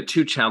 we're naming the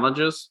two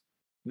challenges?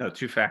 No,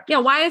 two factors. Yeah,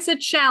 why is it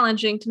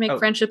challenging to make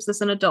friendships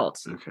as an adult?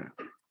 Okay.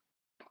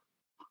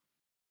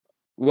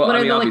 Well, what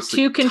are the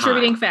two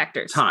contributing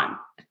factors? Time.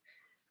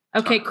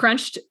 Okay,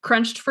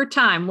 crunched for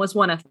time was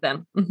one of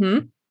them.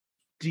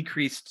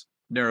 Decreased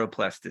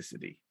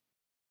neuroplasticity.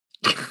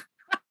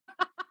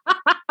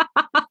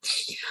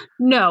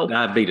 No.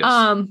 Diabetes.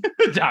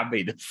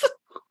 Diabetes.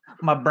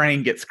 My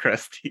brain gets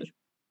crusty.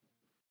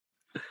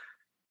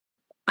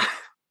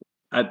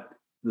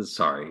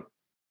 Sorry.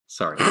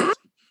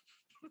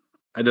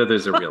 I know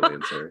there's a real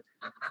answer.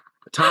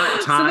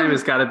 Time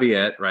has got to be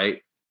it,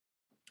 right?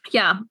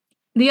 Yeah.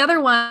 The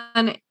other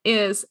one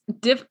is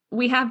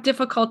we have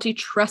difficulty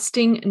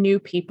trusting new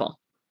people.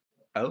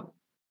 Oh.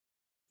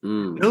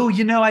 Oh,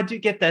 I do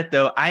get that,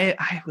 though.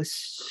 I was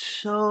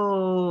so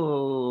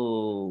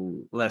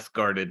less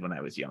guarded when I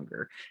was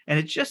younger. And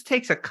it just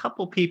takes a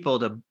couple people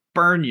to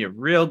burn you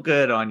real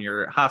good on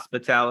your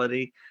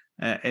hospitality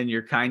and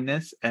your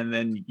kindness, and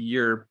then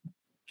your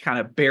kind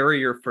of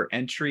barrier for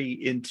entry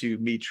into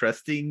me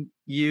trusting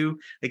you,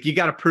 like you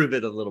got to prove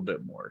it a little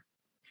bit more.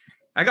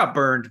 I got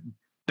burned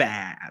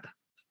bad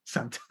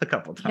a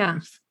couple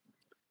times.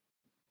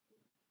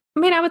 I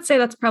mean, I would say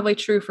that's probably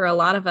true for a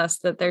lot of us,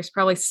 that there's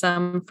probably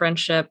some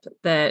friendship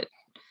that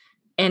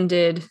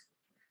ended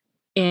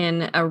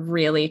in a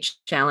really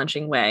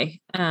challenging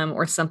way,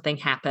 or something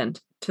happened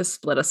to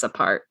split us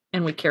apart,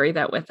 and we carry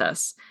that with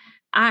us.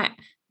 I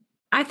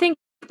think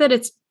that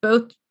it's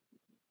both.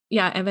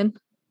 Yeah, Evan.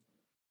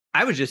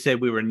 I would just say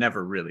we were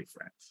never really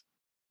friends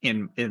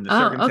in the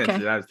circumstances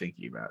that I was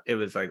thinking about. It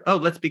was like, oh,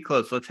 let's be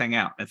close, let's hang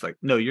out. It's like,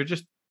 no, you're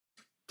just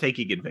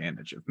taking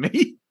advantage of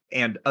me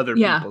and other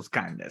people's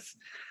kindness.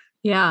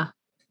 Yeah.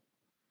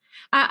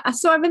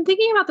 So I've been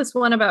thinking about this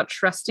one about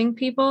trusting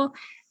people,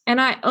 and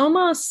I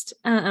almost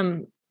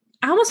want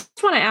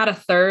to add a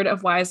third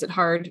of why is it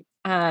hard,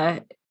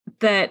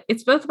 that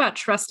it's both about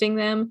trusting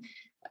them,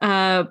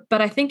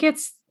 but I think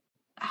it's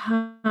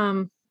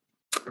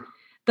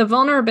the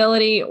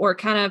vulnerability or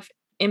kind of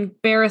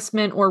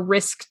embarrassment or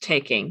risk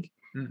taking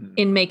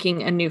in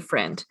making a new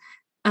friend.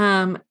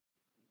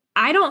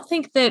 I don't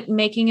think that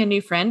making a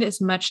new friend is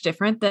much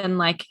different than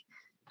like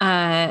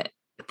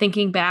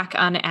thinking back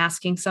on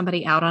asking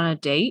somebody out on a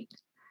date.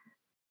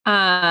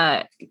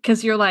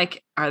 Because you're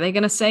like, are they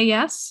going to say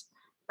yes?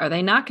 Are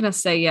they not going to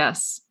say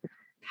yes?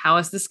 How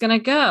is this going to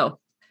go?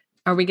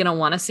 Are we going to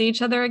want to see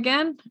each other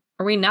again?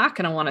 Are we not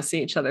going to want to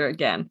see each other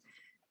again?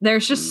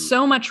 There's just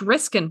so much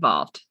risk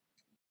involved.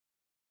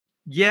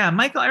 Yeah,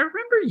 Michael, I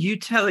remember you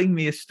telling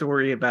me a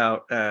story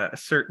about a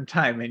certain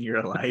time in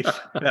your life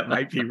that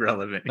might be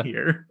relevant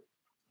here.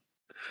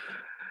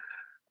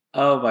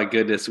 Oh my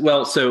goodness.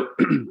 Well, so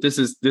this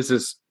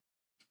is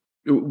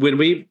when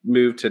we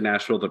moved to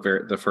Nashville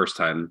the first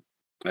time.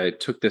 I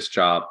took this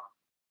job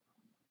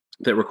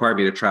that required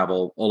me to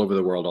travel all over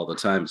the world all the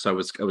time. So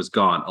I was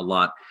gone a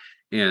lot,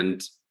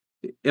 and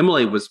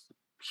Emily was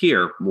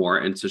here more,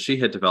 and so she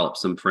had developed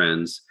some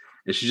friends.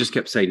 And she just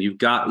kept saying, you've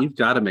got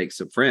to make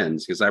some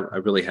friends, because I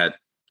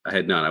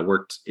had none. I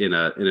worked in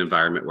an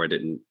environment where I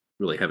didn't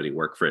really have any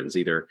work friends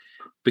either,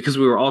 because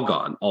we were all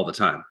gone all the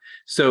time.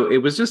 So it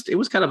was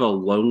kind of a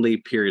lonely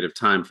period of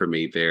time for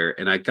me there.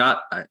 And I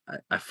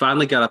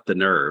finally got up the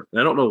nerve.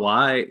 And I don't know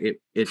why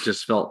it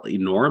just felt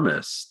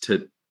enormous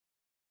to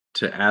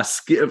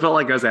ask. It felt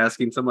like I was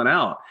asking someone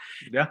out.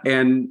 Yeah.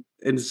 And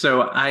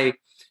so I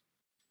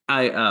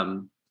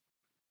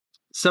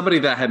somebody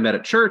that I had met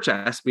at church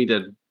asked me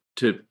to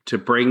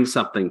bring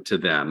something to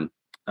them.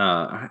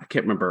 I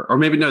can't remember, or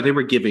maybe no, they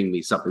were giving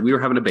me something. We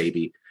were having a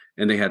baby,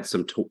 and they had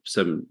some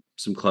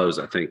clothes,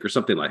 I think, or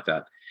something like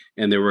that,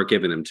 and they were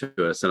giving them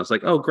to us. And I was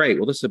like, oh, great.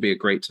 Well, this would be a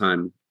great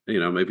time.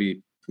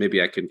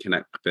 Maybe I can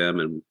connect with them,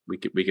 and we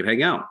could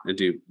hang out and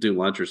do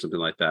lunch or something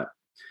like that.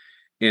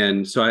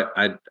 And so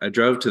I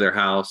drove to their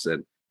house,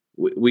 and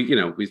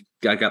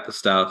I got the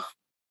stuff.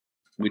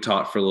 We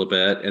talked for a little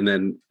bit, and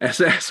then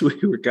as we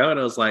were going,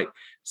 I was like,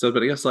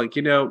 somebody else like,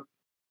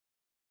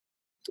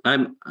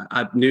 I'm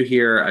new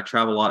here. I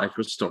travel a lot. I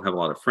just don't have a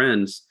lot of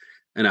friends,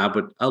 and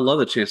I love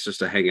the chance just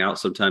to hang out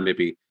sometime.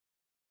 Maybe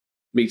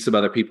meet some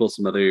other people,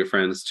 some other of your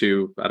friends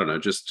too. I don't know.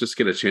 Just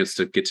get a chance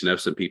to get to know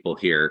some people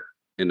here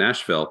in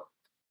Nashville.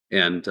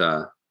 And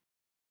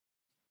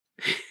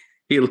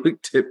he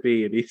looked at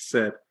me and he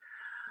said,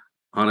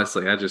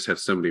 "Honestly, I just have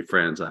so many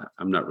friends.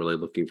 I'm not really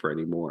looking for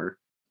any more."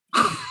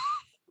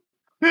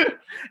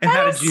 And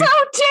that is so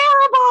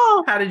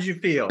terrible. How did you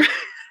feel?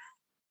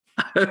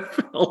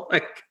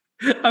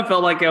 I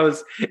felt like I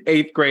was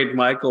 8th grade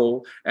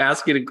Michael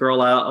asking a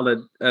girl out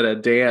at a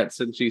dance,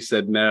 and she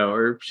said no,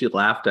 or she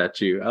laughed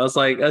at you. I was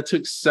like, that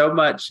took so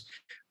much.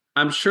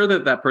 I'm sure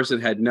that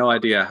person had no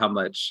idea how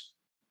much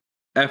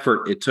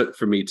effort it took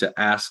for me to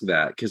ask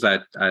that, because I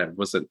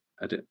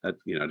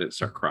didn't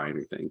start crying or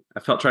anything. I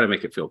felt trying to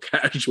make it feel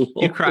casual.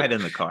 You cried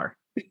in the car.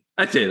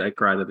 I did. I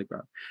cried in the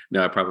car.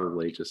 No, I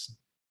probably just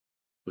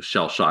was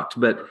shell shocked.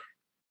 But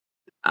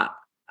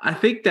I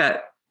think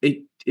that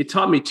it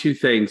taught me two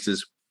things.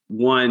 Is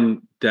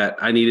one, that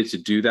I needed to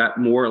do that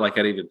more. Like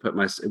I needed to put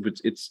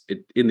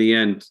in the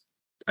end,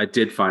 I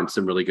did find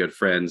some really good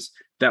friends.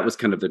 That was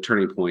kind of the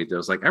turning point. I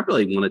was like, I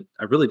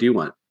really do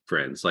want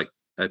friends. Like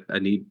I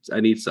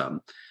need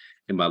some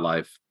in my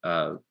life,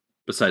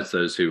 besides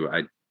those who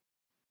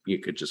you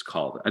could just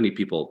call. I need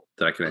people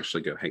that I can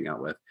actually go hang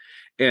out with.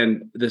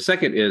 And the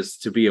second is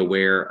to be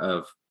aware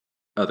of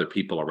other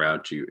people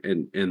around you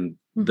and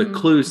the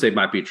clues they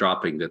might be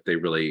dropping that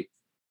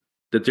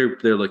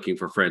they're looking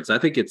for friends. I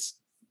think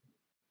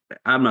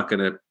I'm not going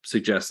to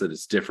suggest that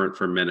it's different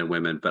for men and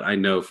women, but I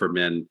know for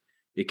men,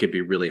 it could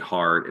be really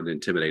hard and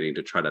intimidating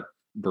to try to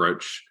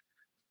broach,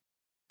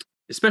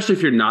 especially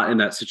if you're not in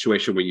that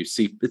situation where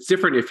it's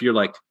different if you're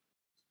like,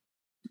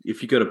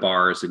 if you go to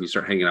bars and you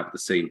start hanging out with the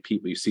same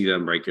people, you see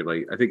them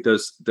regularly. I think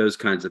those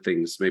kinds of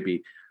things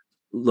maybe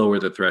lower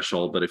the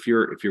threshold. But if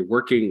you're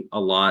working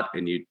a lot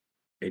and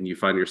you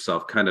find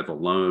yourself kind of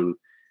alone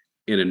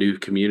in a new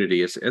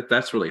community,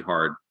 that's really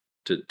hard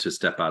to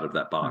step out of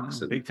that box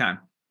big time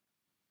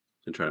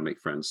and try to make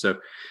friends. So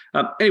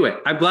anyway,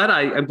 I'm glad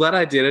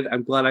I did it.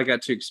 I'm glad I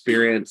got to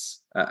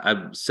experience.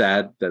 I'm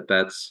sad that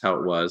that's how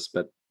it was,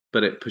 but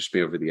it pushed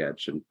me over the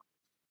edge. And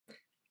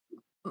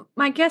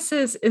my guess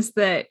is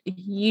that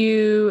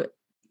you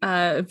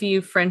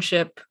view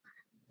friendship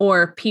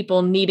or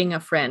people needing a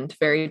friend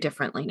very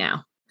differently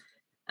now.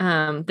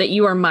 That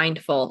you are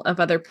mindful of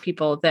other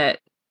people that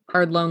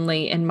are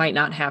lonely and might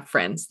not have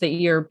friends, that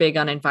you're big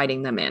on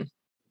inviting them in.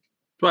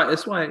 Well,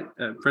 that's why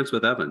I'm friends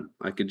with Evan.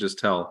 I could just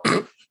tell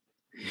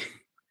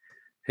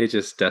he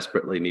just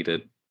desperately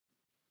needed,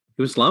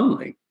 he was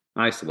lonely,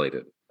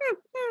 isolated.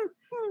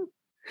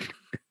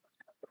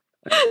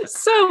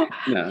 So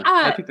no,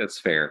 I think that's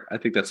fair. I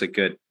think that's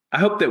I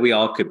hope that we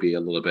all could be a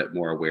little bit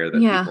more aware that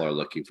people are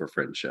looking for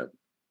friendship.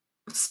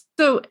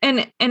 So,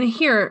 and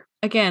here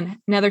again,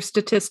 another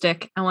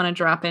statistic I want to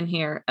drop in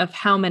here of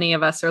how many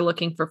of us are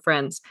looking for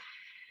friends.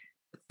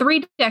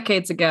 3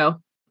 decades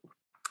ago,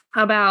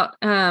 about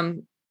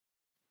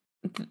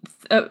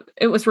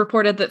it was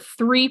reported that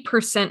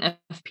 3%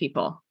 of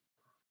people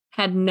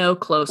had no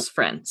close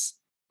friends.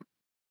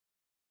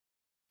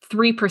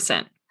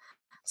 3%.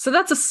 So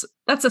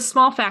that's a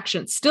small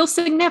fraction, still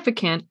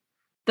significant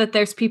that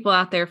there's people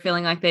out there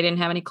feeling like they didn't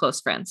have any close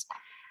friends.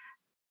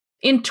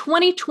 In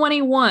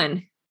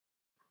 2021,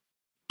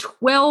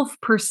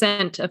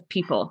 12% of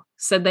people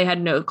said they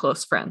had no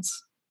close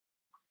friends.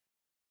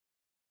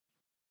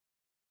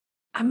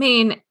 I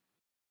mean,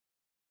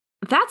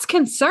 that's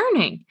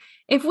concerning.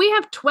 If we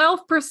have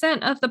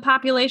 12% of the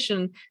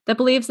population that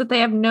believes that they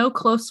have no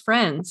close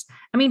friends,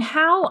 I mean,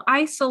 how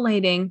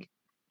isolating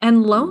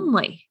and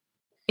lonely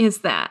is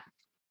that?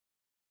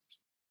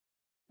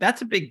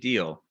 That's a big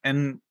deal.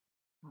 And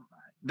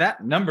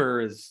that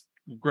number has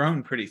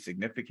grown pretty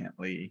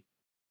significantly.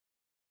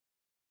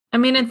 I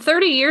mean, in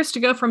 30 years to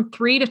go from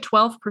 3 to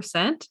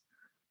 12%,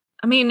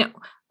 I mean,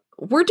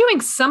 we're doing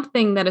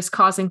something that is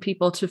causing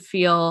people to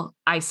feel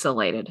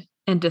isolated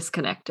and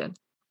disconnected.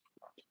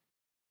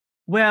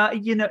 Well,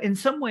 in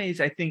some ways,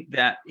 I think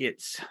that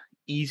it's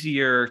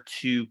easier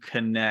to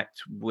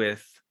connect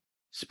with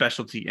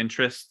specialty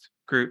interest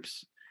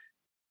groups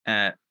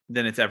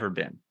than it's ever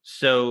been.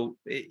 So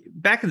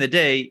back in the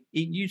day,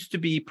 it used to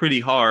be pretty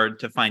hard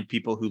to find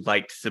people who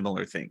liked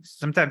similar things.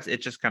 Sometimes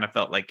it just kind of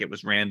felt like it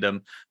was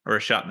random or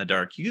a shot in the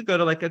dark. You could go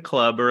to like a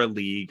club or a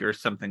league or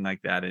something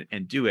like that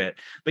and do it,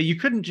 but you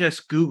couldn't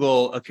just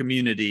Google a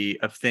community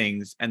of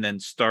things and then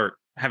start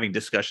having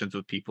discussions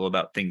with people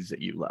about things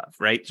that you love,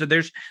 right? So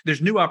there's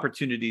new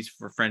opportunities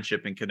for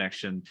friendship and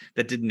connection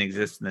that didn't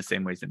exist in the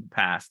same ways in the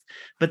past.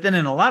 But then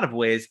in a lot of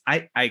ways,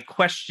 I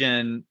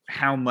question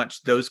how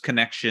much those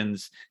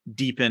connections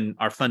deepen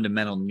our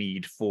fundamental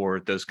need for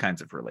those kinds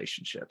of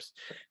relationships.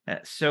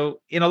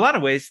 So in a lot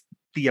of ways,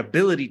 the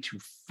ability to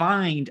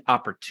find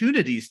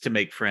opportunities to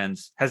make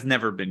friends has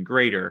never been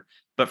greater.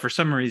 But for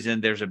some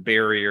reason, there's a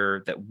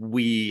barrier that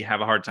we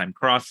have a hard time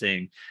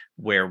crossing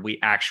where we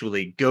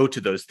actually go to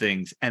those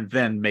things and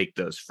then make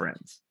those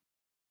friends.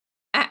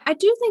 I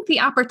do think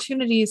the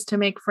opportunities to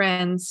make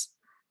friends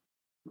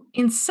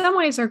in some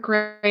ways are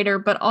greater,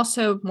 but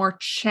also more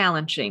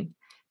challenging.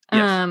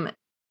 Yes.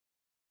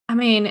 I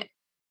mean,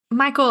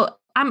 Michael,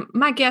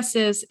 my guess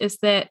is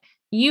that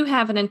you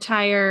have an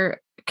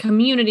entire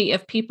community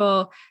of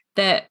people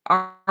that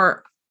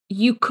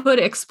you could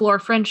explore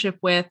friendship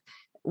with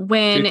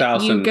when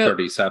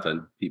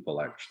 2037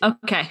 people actually.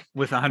 Okay.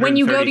 With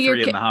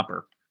 133 in the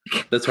hopper.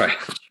 That's right.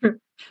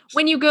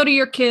 When you go to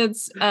your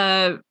kids'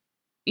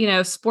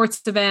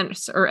 sports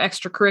events or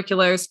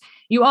extracurriculars,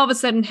 you all of a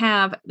sudden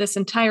have this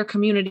entire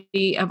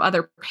community of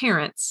other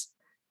parents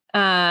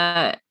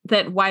that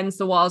widens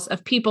the walls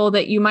of people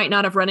that you might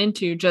not have run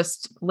into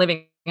just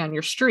living on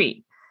your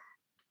street.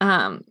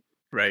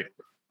 Right.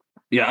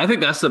 Yeah, I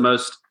think that's the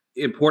most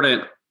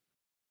important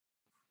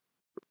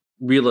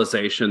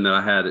realization that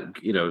I had,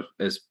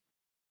 as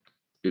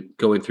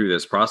going through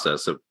this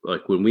process of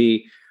like when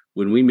we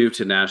moved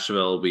to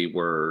Nashville, we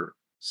were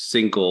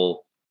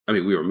single. I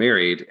mean, we were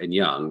married and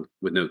young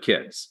with no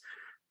kids,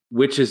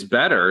 which is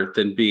better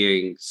than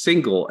being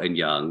single and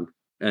young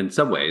in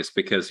some ways,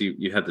 because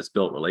you have this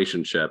built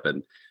relationship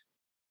and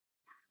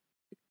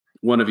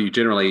one of you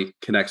generally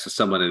connects with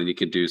someone and then you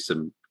can do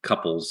some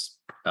couples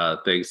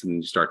things and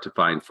you start to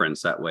find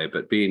friends that way.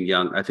 But being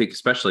young, I think,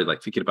 especially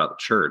like thinking about the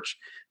church,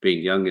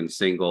 being young and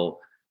single,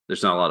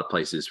 there's not a lot of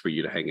places for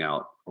you to hang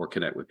out or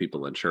connect with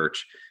people in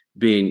church.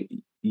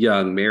 Being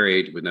young,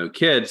 married with no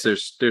kids,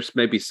 there's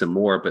maybe some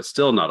more, but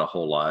still not a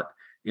whole lot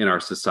in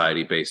our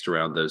society based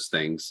around those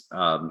things.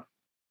 But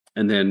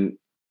then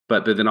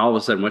all of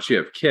a sudden, once you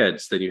have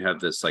kids, then you have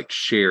this like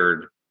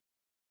shared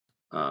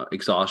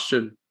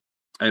exhaustion.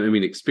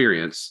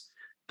 Experience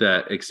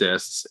that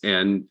exists,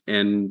 and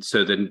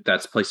so then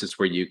that's places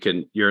where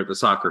you're at the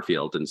soccer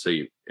field, and so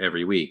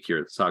every week you're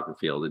at the soccer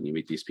field and you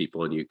meet these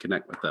people and you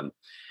connect with them,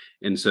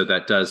 and so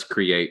that does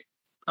create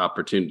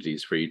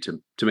opportunities for you to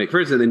make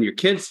friends, and then your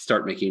kids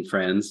start making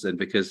friends, and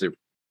because their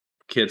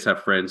kids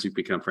have friends, you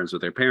become friends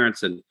with their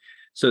parents, and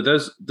so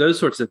those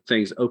sorts of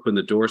things open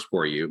the doors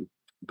for you.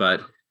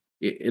 But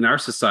in our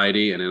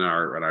society and in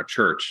our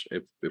church,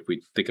 if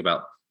we think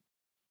about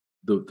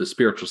the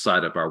spiritual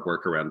side of our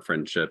work around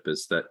friendship,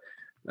 is that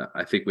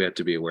I think we have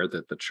to be aware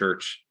that the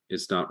church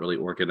is not really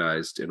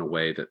organized in a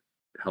way that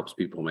helps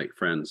people make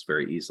friends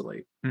very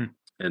easily.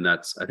 And I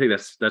think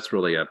that's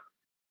really an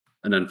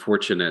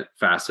unfortunate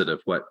facet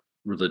of what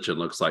religion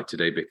looks like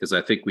today, because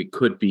I think we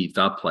could be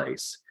the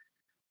place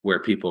where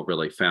people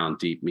really found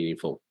deep,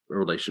 meaningful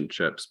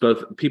relationships,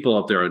 both people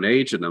of their own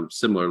age and a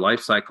similar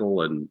life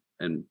cycle and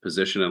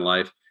position in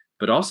life,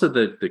 but also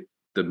the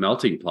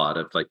melting pot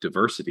of like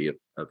diversity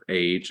of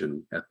age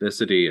and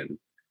ethnicity and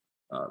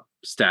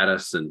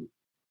status and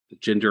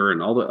gender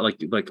and all the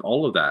like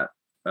all of that.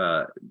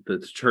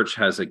 The church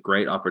has a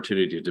great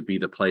opportunity to be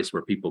the place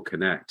where people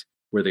connect,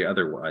 where they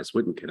otherwise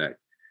wouldn't connect.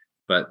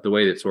 But the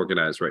way it's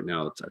organized right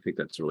now, I think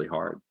that's really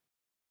hard.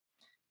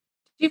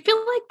 Do you feel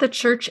like the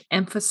church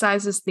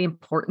emphasizes the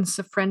importance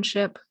of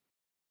friendship?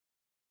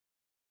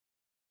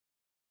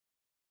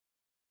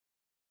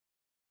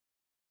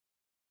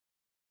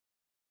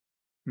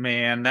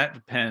 Man, that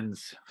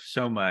depends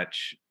so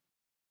much.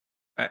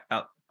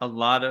 A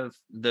lot of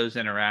those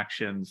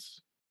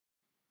interactions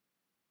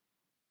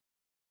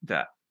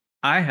that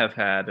I have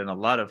had in a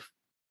lot of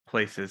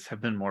places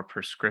have been more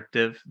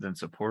prescriptive than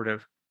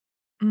supportive.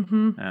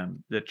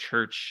 The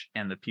church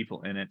and the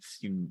people in it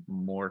seem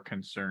more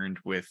concerned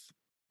with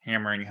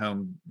hammering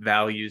home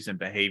values and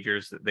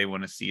behaviors that they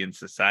want to see in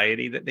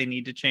society that they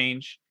need to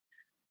change.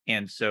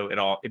 And so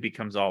it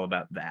becomes all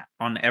about that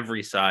on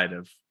every side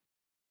of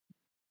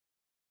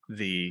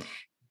the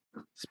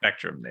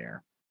spectrum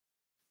there.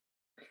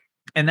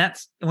 And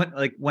that's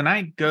when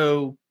I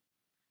go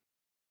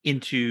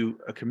into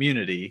a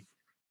community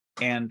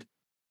and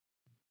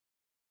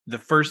the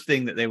first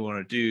thing that they want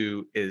to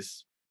do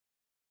is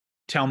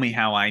tell me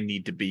how I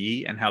need to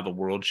be and how the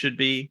world should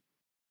be,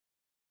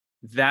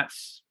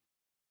 that's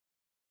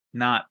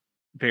not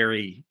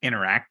very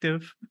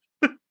interactive.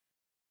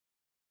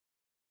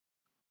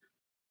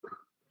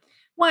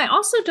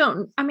 Well,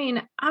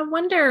 I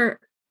wonder,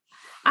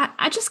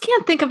 I just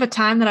can't think of a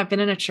time that I've been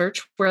in a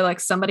church where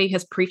like somebody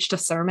has preached a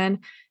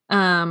sermon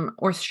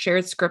or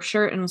shared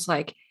scripture and was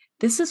like,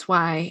 this is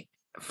why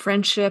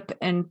friendship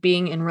and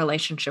being in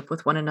relationship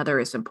with one another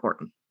is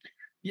important.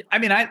 Yeah, I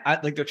mean, I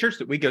like the church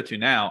that we go to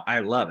now. I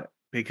love it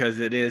because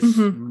it is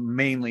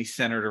mainly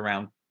centered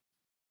around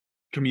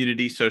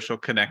community, social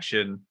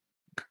connection.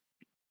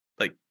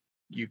 Like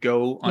you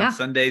go on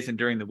Sundays and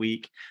during the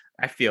week,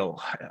 I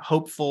feel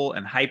hopeful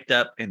and hyped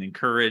up and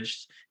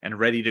encouraged and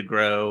ready to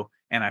grow.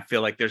 And I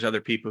feel like there's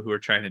other people who are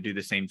trying to do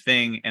the same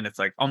thing. And it's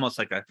like almost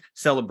like a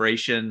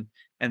celebration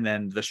and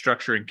then the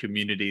structure and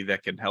community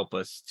that can help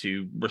us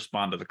to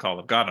respond to the call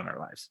of God in our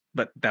lives.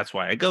 But that's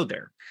why I go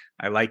there.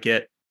 I like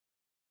it.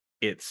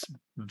 It's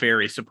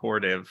very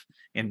supportive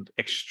and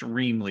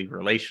extremely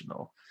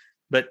relational.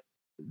 But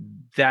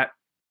that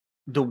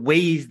the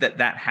ways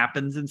that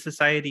happens in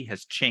society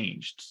has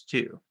changed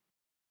too.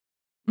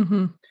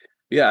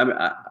 Yeah, I mean,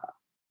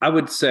 I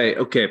would say,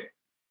 okay,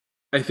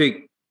 I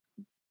think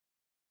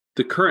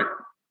the current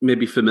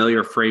maybe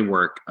familiar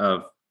framework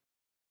of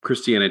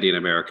Christianity in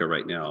America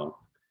right now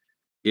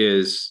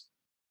is,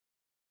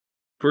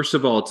 first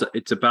of all,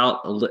 it's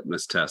about a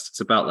litmus test.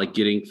 It's about like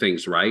getting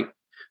things right.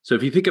 So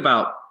if you think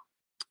about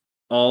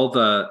all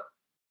the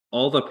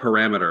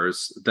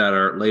parameters that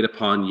are laid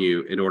upon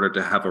you in order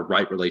to have a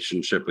right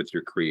relationship with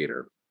your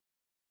creator,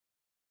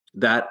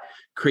 that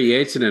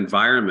creates an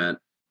environment,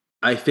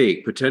 I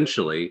think,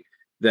 potentially,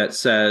 that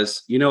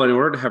says, in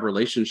order to have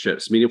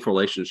meaningful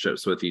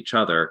relationships with each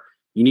other,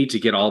 you need to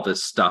get all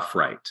this stuff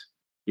right.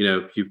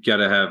 You've got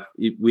to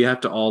we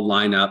have to all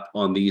line up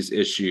on these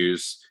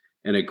issues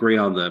and agree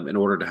on them in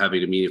order to have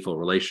a meaningful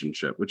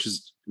relationship, which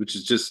is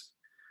just,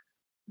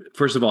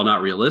 first of all,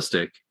 not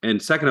realistic.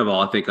 And second of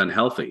all, I think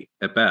unhealthy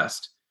at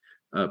best,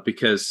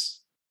 because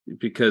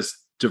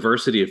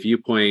diversity of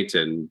viewpoint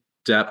and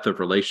depth of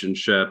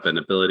relationship and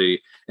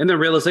ability, and the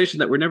realization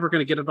that we're never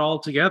going to get it all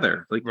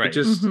together. Like we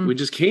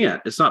just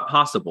can't. It's not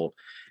possible.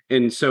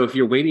 And so if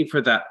you're waiting for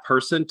that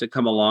person to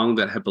come along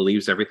that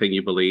believes everything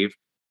you believe,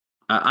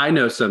 I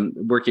know some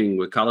working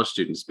with college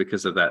students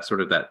because of that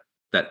sort of that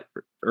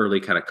early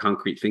kind of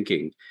concrete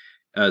thinking,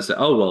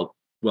 they're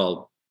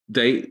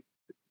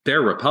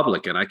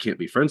Republican, I can't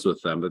be friends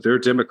with them, but they're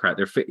Democrat.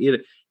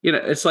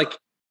 It's like,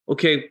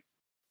 okay,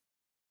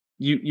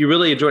 you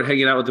really enjoyed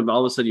hanging out with them.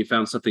 All of a sudden you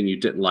found something you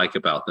didn't like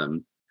about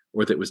them,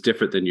 or that was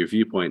different than your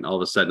viewpoint. All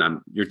of a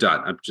sudden you're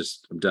done. I'm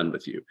done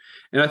with you.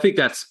 And I think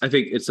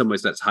in some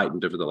ways that's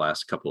heightened over the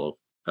last couple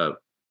of,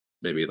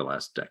 maybe the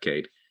last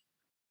decade.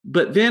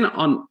 But then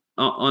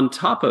on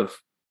top of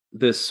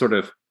this sort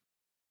of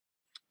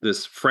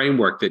this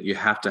framework that you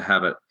have to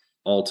have it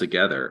all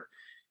together,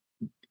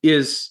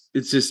 it's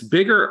this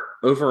bigger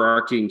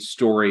overarching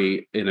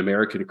story in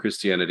American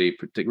Christianity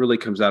that really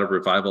comes out of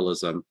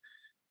revivalism.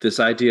 This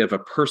idea of a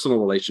personal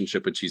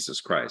relationship with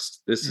Jesus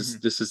Christ. This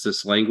is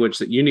this language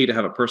that you need to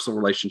have a personal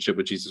relationship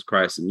with Jesus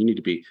Christ, and you need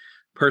to be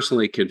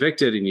personally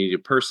convicted, and you need to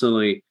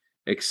personally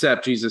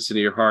accept Jesus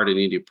into your heart and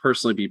you need to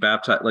personally be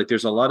baptized. Like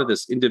there's a lot of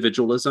this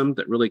individualism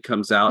that really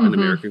comes out in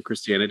American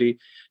Christianity.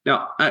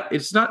 Now,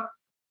 it's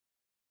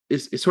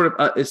sort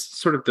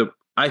of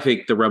I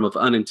think the realm of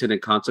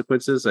unintended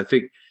consequences. I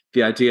think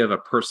the idea of a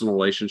personal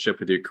relationship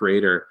with your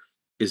creator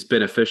is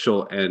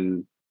beneficial,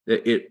 and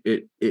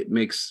it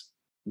makes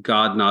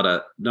God not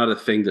a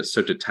thing that's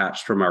so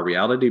detached from our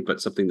reality,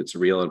 but something that's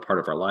real and part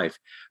of our life.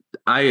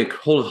 I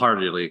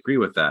wholeheartedly agree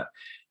with that.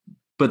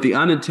 But the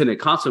unintended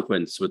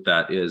consequence with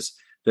that is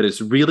that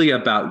it's really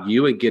about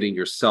you and getting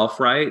yourself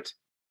right,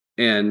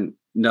 and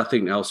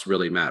nothing else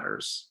really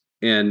matters.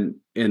 And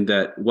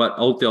that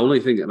the only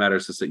thing that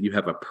matters is that you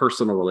have a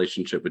personal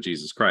relationship with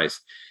Jesus Christ,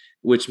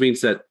 which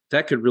means that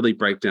could really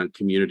break down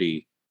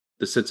community,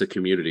 the sense of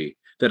community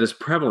that is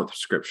prevalent in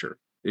Scripture.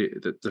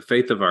 The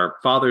faith of our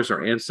fathers,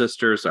 our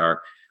ancestors,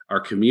 our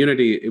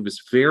community, it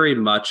was very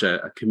much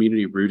a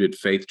community-rooted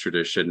faith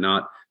tradition,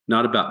 not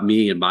about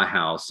me and my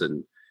house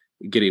and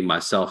getting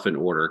myself in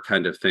order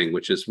kind of thing,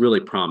 which is really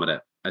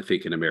prominent, I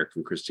think, in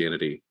American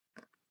Christianity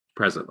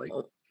presently.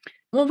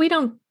 Well, we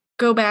don't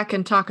go back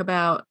and talk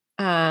about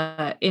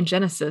in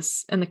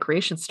Genesis and the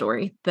creation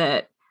story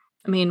that,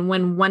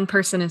 when one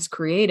person is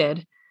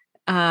created,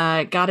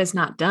 God is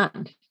not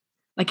done.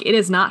 Like it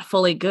is not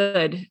fully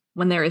good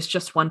when there is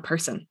just one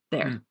person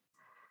there.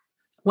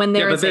 When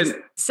there is a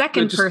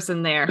second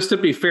person there. Just to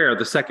be fair,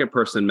 the second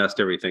person messed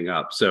everything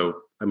up.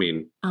 So,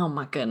 oh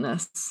my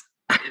goodness.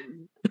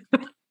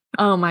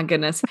 Oh my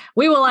goodness.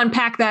 We will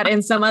unpack that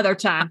in some other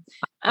time.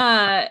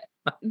 I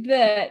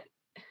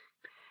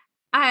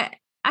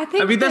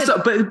think that's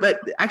but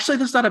actually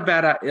that's not a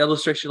bad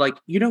illustration. Like,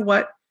 you know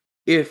what?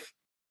 If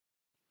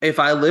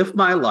I live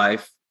my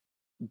life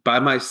by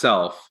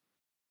myself,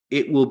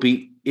 it will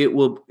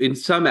in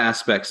some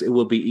aspects it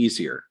will be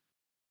easier.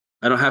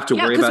 I don't have to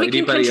worry about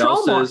anybody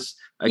else's.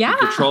 I can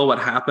control what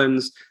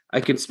happens. I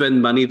can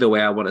spend money the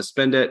way I want to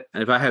spend it.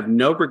 And if I have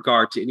no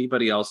regard to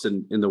anybody else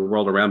in the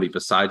world around me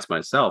besides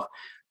myself,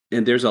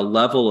 and there's a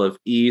level of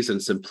ease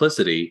and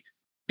simplicity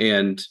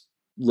and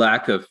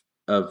lack of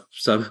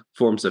some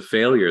forms of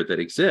failure that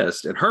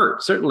exist and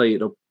hurt. Certainly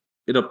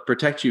it'll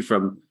protect you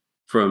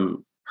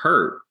from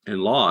hurt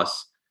and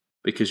loss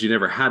because you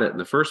never had it in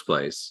the first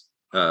place.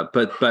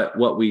 But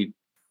what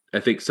I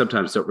think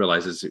sometimes don't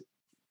realize is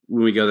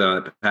when we go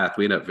down that path,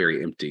 we end up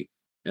very empty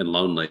and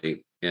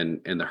lonely,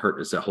 and the hurt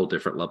is a whole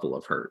different level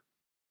of hurt.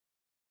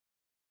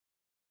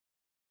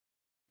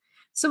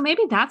 So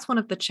maybe that's one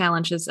of the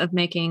challenges of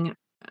making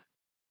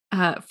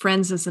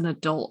friends as an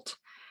adult,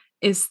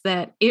 is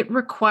that it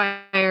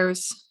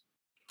requires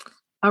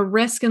a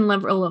risk and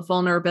level of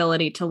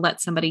vulnerability to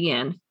let somebody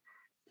in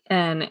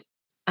and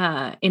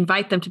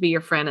invite them to be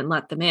your friend and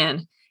let them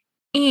in.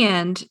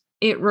 And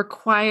it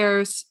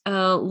requires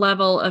a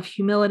level of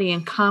humility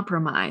and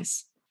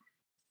compromise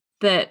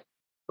that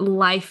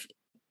life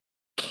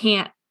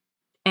can't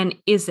and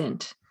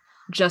isn't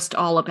just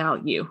all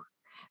about you,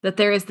 that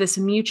there is this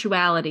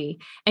mutuality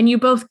and you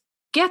both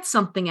get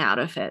something out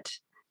of it,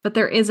 but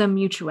there is a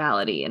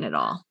mutuality in it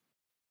all.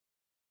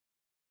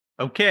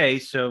 Okay,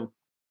 so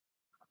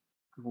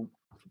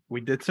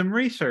we did some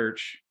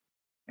research,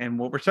 and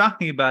what we're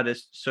talking about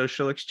is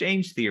social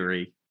exchange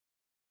theory,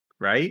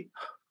 right?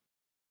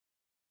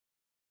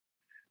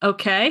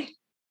 Okay.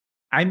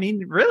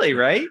 Really,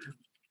 right?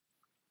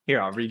 Here,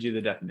 I'll read you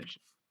the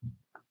definition.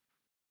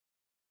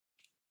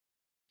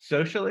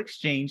 Social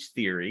exchange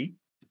theory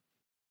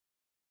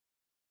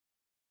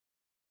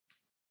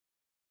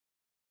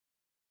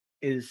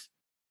is...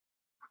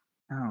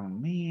 Oh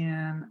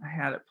man, I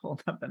had it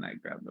pulled up and I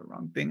grabbed the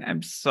wrong thing.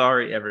 I'm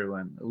sorry,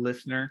 everyone.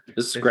 Listener.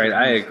 This is great.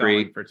 I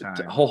agree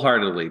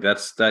wholeheartedly.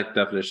 That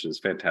definition is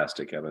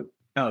fantastic, Evan.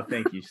 Oh,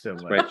 thank you so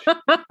much.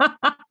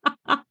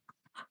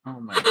 Oh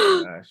my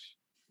gosh.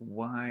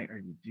 Why are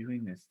you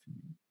doing this to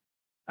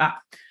me?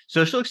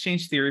 Social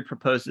exchange theory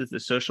proposes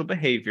that social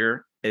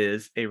behavior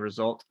is a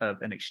result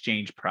of an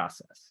exchange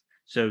process.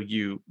 So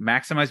you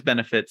maximize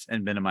benefits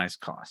and minimize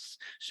costs.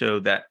 So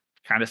that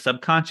kind of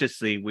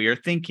subconsciously we are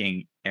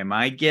thinking, am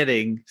I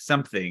getting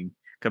something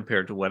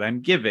compared to what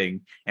I'm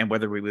giving? And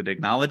whether we would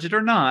acknowledge it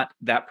or not,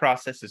 that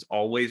process is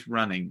always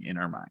running in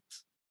our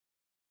minds.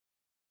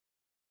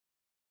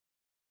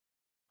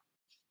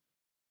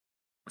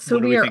 So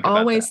we are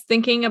always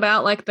thinking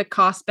about like the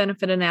cost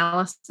benefit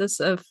analysis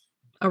of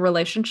a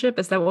relationship.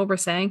 Is that what we're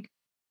saying?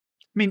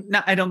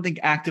 I don't think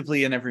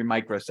actively in every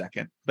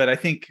microsecond, but I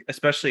think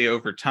especially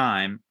over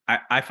time,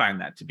 I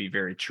find that to be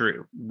very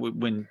true.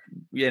 And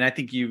I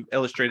think you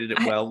illustrated it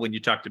well when you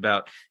talked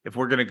about if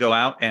we're going to go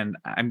out and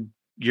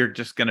you're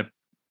just going to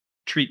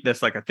treat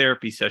this like a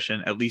therapy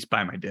session, at least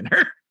buy my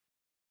dinner.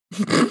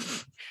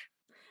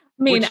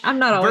 I'm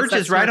not always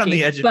verges right on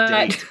the edge of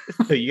date,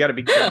 so you got to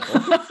be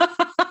careful.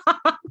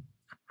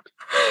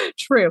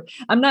 True.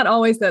 I'm not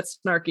always that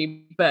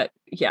snarky, but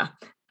yeah.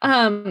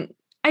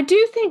 I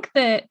do think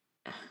that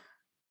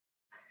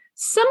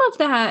some of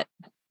that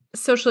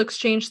social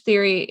exchange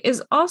theory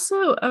is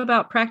also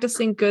about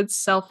practicing good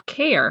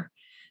self-care,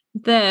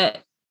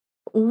 that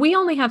we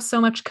only have so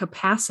much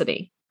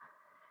capacity.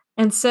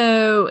 And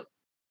so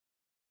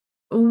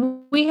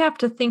we have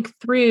to think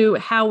through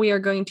how we are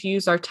going to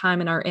use our time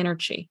and our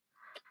energy.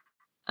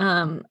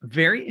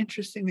 Very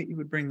interesting that you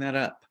would bring that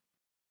up.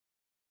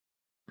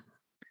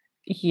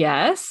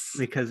 Yes.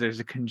 Because there's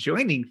a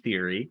conjoining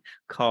theory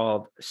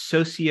called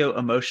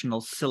socio-emotional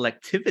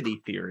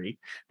selectivity theory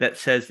that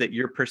says that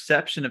your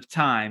perception of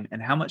time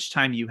and how much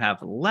time you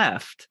have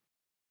left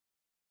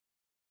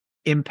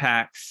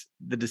impacts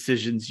the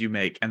decisions you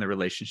make and the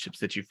relationships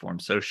that you form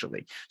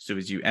socially. So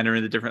as you enter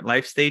into different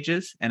life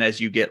stages, and as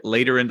you get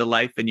later into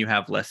life and you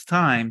have less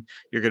time,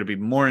 you're going to be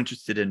more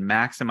interested in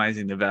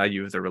maximizing the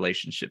value of the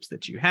relationships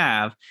that you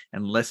have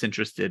and less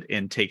interested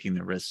in taking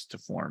the risks to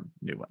form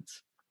new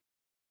ones.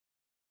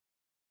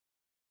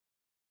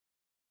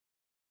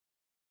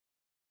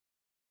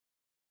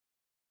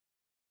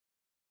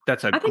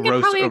 That's a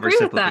gross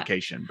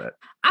oversimplification, but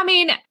I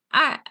mean,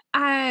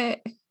 I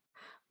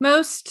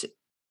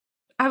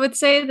would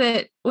say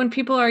that when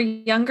people are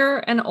younger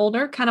and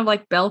older, kind of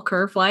like bell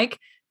curve like,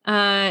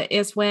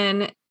 is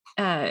when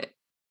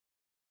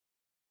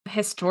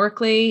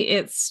historically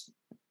it's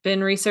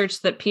been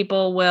researched that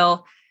people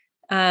will,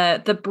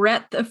 the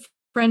breadth of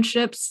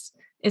friendships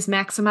is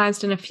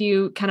maximized in a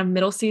few kind of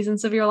middle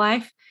seasons of your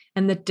life,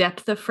 and the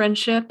depth of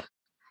friendship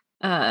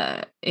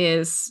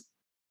is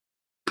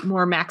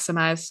more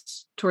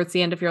maximized towards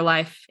the end of your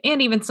life,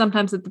 and even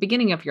sometimes at the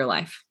beginning of your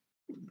life.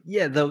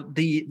 Yeah,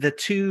 the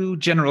two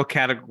general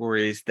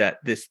categories that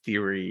this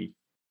theory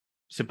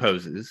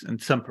supposes,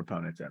 and some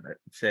proponents of it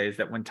say, is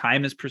that when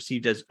time is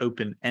perceived as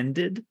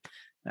open-ended,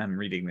 I'm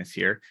reading this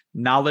here,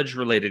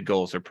 knowledge-related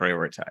goals are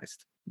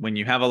prioritized. When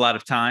you have a lot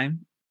of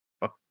time,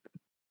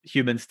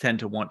 humans tend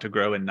to want to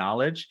grow in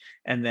knowledge.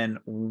 And then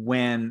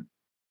when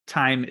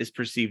time is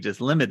perceived as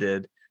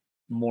limited,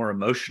 more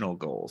emotional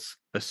goals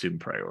assume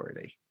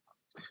priority.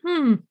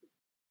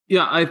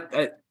 Yeah,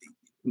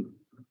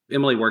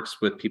 Emily works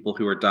with people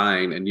who are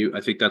dying, and I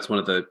think that's one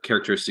of the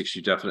characteristics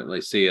you definitely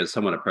see as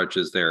someone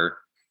approaches their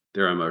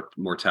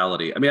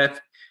mortality. I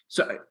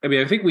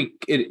think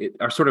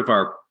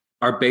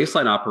our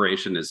baseline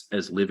operation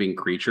as living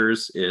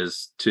creatures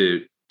is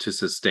to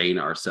sustain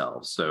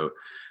ourselves. So,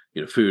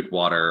 food,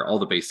 water, all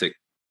the basic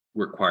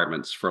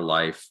requirements for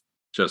life.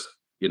 Just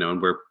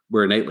and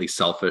we're innately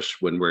selfish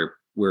when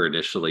we're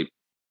initially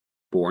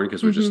born,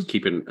 because we're just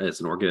keeping,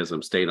 as an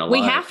organism, staying alive.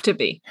 We have to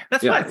be.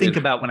 That's what I think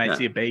about when I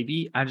see a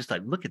baby. I'm just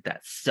like, look at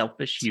that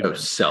selfish human.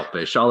 So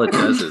selfish. All it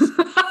does is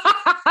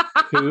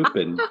poop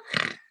and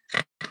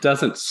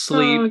doesn't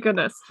sleep. Oh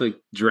goodness! It's like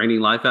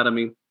draining life out of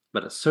me.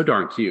 But it's so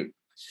darn cute.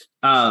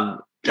 But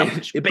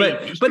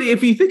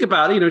if you think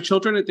about it,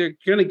 children, they're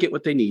going to get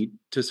what they need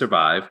to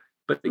survive.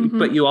 But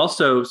you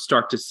also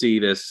start to see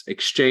this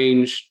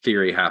exchange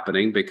theory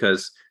happening,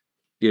 because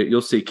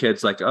you'll see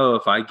kids like, oh,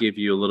 if I give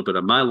you a little bit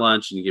of my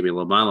lunch and you give me a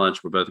little of my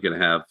lunch, we're both going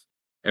to have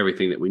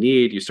everything that we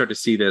need. You start to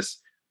see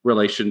this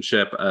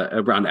relationship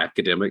around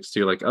academics. So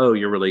you're like, oh,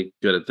 you're really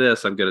good at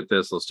this. I'm good at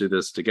this. Let's do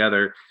this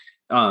together.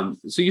 So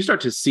you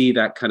start to see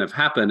that kind of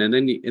happen. And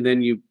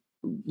then you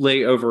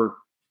lay over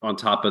on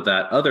top of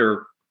that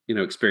other,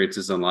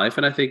 experiences in life.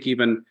 And I think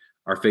even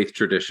our faith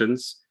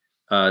traditions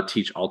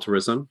teach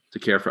altruism, to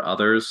care for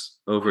others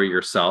over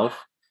yourself.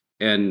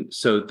 And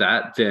so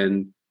that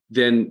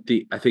then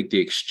I think the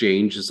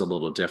exchange is a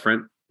little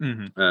different.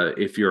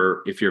 If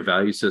your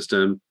value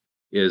system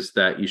is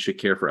that you should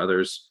care for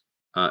others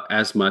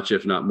as much,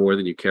 if not more,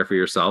 than you care for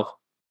yourself,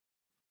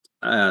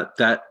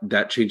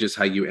 that changes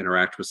how you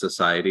interact with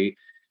society.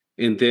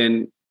 And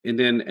then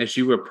as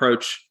you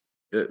approach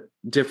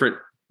different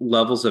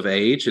levels of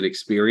age and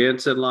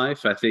experience in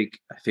life, I think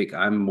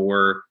I'm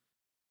more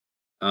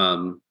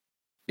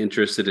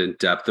interested in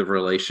depth of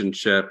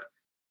relationship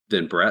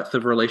than breadth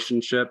of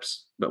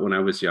relationships. But when I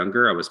was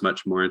younger, I was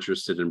much more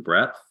interested in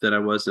breadth than I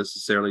was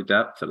necessarily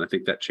depth. And I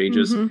think that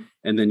changes. And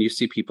then you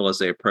see people as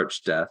they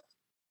approach death,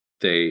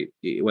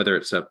 whether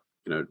it's a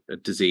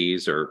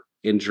disease or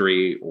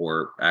injury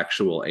or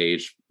actual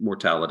age,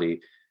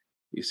 mortality,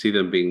 you see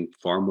them being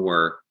far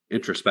more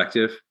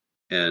introspective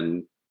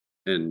and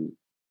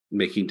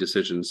making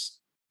decisions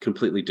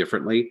completely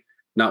differently,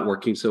 not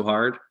working so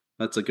hard.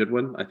 That's a good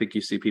one. I think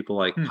you see people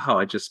like, wow,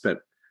 I just spent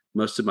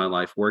most of my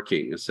life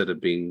working instead of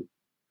being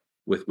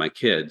with my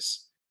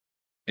kids.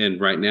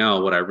 And right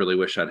now, what I really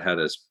wish I'd had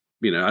is,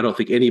 I don't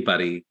think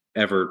anybody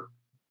ever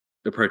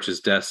approaches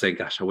death saying,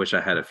 gosh, I wish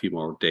I had a few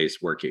more days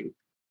working.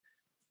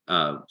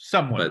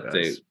 Someone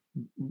does.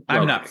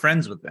 I'm not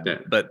friends with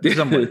them, but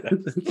someone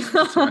does.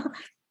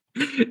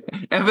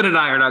 Evan and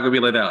I are not going to be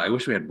like that. I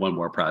wish we had one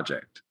more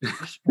project.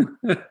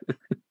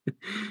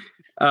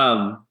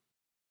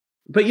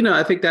 But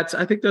I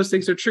think those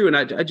things are true. And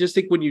I just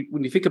think when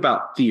you think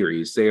about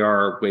theories, they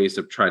are ways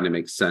of trying to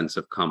make sense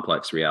of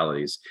complex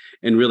realities,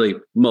 and really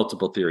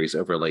multiple theories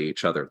overlay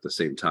each other at the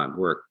same time.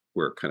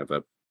 We're kind of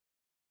a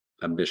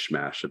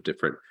mishmash of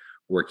different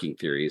working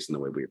theories in the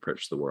way we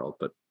approach the world.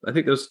 But I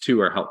think those two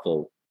are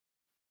helpful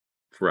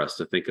for us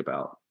to think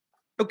about.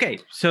 Okay.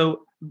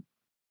 So,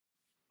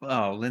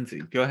 Lindsay,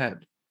 go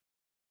ahead.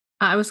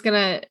 I was going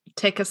to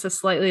take us a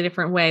slightly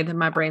different way than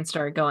my brain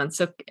started going.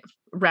 So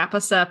wrap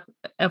us up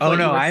of Oh what you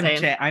no, were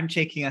saying? I'm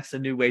taking us a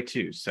new way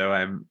too. So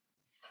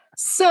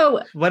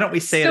Why don't we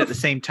say it at the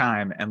same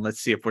time and let's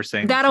see if we're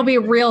saying the that'll same be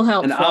thing. real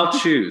helpful. And I'll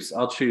choose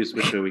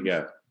which way we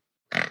go.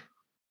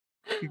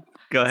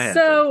 Go ahead.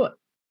 So,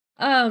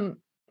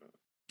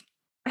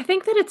 I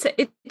think that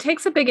it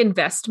takes a big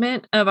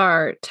investment of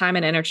our time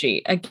and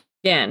energy.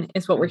 Again,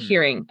 is what we're Mhm.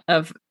 hearing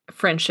of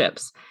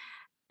friendships.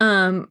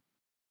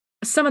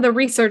 Some of the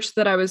research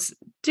that I was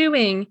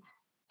doing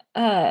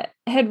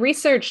had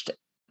researched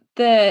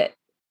that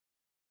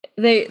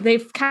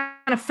they've kind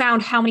of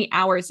found how many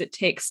hours it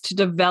takes to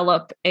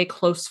develop a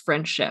close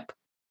friendship.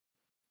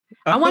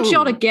 I want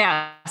y'all to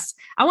guess.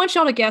 I want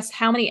y'all to guess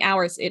how many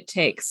hours it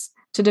takes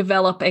to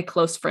develop a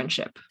close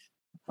friendship.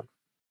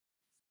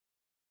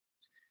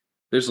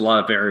 There's a lot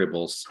of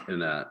variables in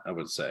that, I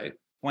would say.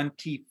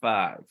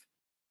 25.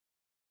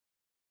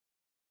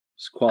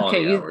 It's quality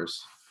Okay,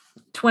 hours.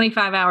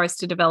 25 hours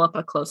to develop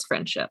a close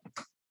friendship.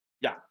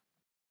 Yeah.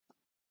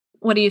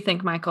 What do you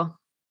think, Michael?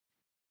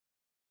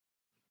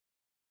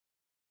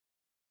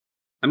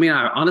 I mean,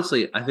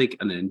 I think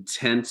an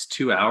intense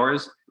 2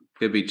 hours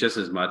could be just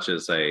as much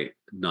as a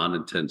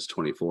non-intense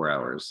 24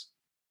 hours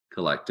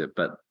collective.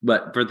 But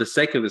for the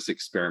sake of this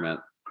experiment,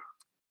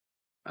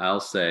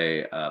 I'll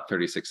say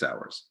 36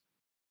 hours.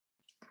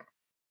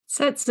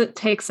 Says it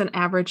takes an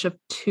average of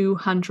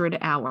 200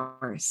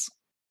 hours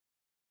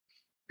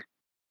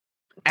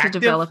to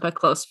develop a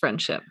close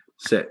friendship.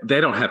 So they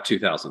don't have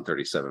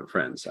 2,037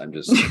 friends. I'm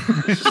just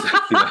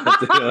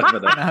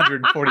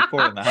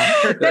 144 in the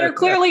house. That are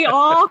clearly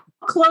all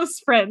close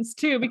friends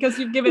too, because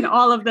you've given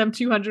all of them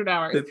 200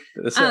 hours.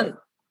 That's right.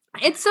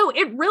 And so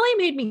it really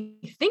made me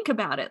think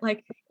about it.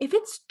 Like, if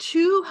it's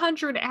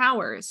 200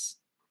 hours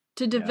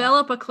to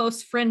develop a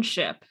close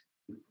friendship,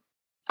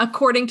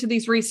 according to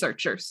these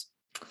researchers,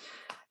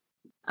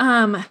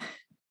 then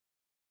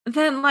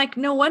like,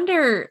 no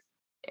wonder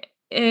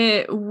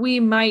we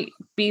might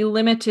be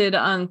limited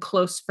on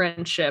close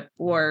friendship,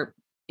 or,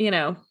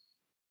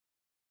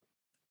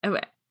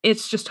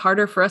 it's just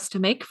harder for us to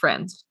make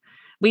friends.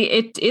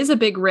 It is a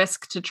big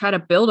risk to try to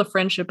build a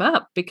friendship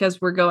up, because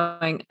we're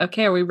going,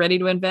 okay, are we ready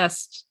to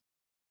invest,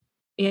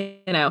 2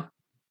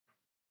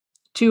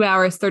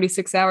 hours,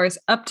 36 hours,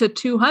 up to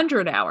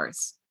 200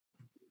 hours?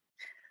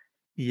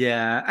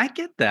 Yeah, I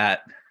get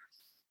that.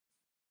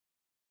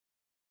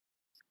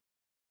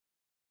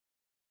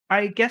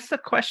 I guess the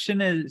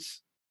question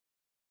is,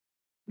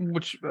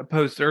 which I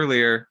posed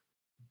earlier,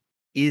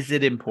 is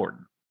it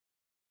important?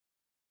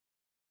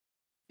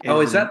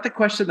 Oh, is that the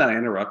question that I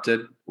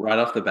interrupted right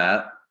off the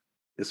bat?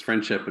 Is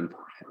friendship important?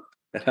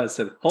 And I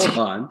said, hold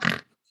on.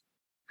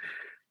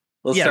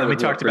 We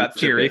talked about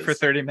theory for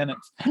 30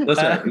 minutes. That's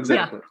right,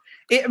 exactly.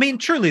 I mean,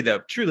 truly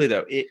though,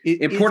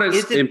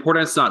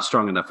 importance not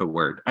strong enough a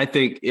word. I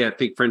think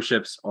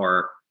friendships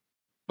are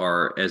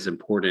as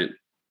important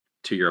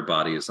to your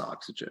body as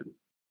oxygen.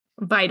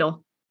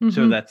 Vital.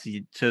 So that's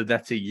a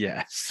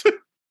yes.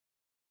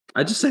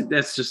 I just think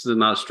that's just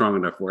not a strong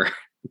enough word.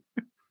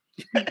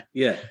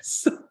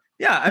 Yes.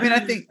 Yeah, I mean, I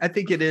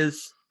think it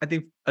is. I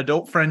think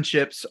adult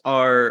friendships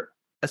are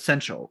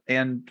essential,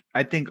 and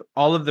I think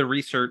all of the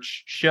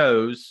research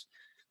shows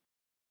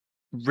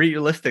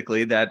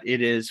realistically that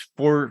it is,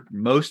 for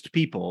most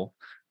people,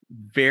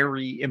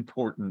 very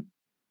important.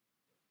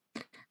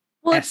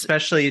 Well,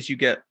 especially as you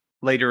get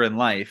later in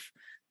life,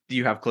 do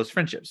you have close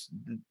friendships?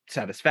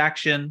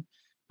 Satisfaction,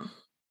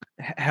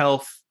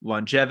 health,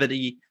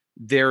 longevity.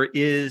 There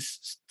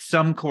is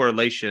some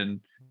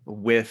correlation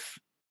with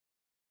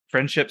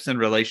friendships and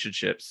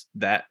relationships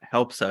that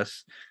helps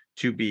us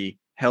to be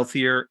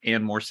healthier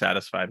and more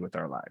satisfied with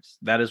our lives.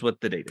 That is what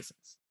the data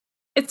says.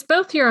 It's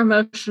both your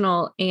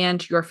emotional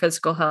and your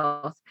physical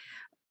health.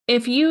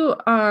 If you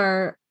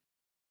are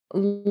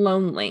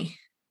loneliness,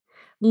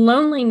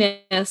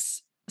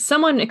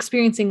 someone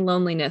experiencing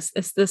loneliness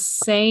is the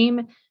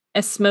same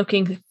as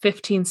smoking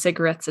 15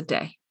 cigarettes a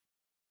day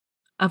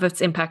of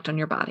its impact on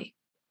your body.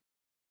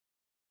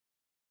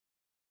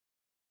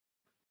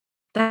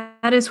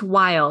 That is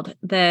wild,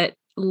 that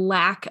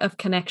lack of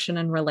connection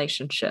in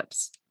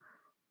relationships.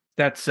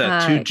 That's 2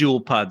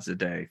 Juul pods a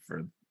day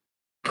for.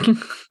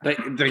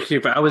 Thank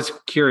you. I was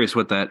curious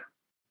what that.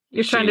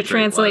 You're trying to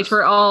translate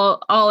for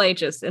all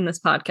ages in this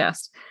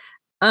podcast.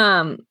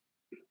 That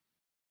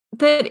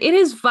it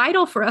is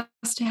vital for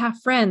us to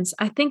have friends.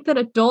 I think that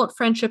adult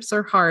friendships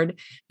are hard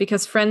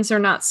because friends are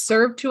not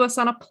served to us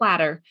on a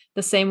platter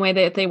the same way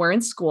that they were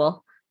in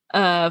school.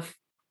 Of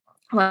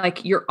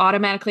like, you're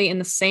automatically in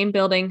the same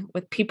building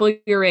with people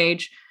your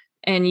age,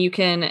 and you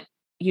can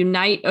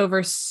unite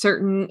over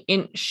certain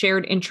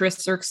shared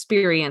interests or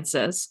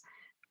experiences.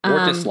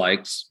 Or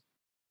dislikes.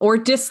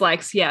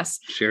 Yes.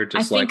 Shared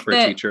dislike for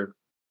a teacher.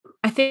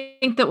 I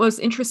think that what was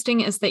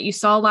interesting is that you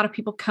saw a lot of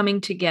people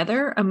coming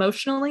together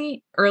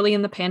emotionally early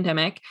in the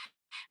pandemic,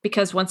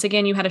 because once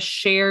again, you had a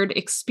shared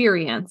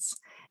experience.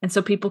 And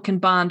so people can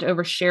bond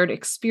over shared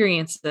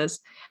experiences.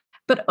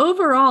 But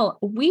overall,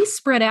 we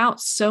spread out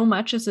so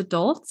much as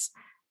adults.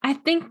 I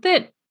think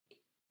that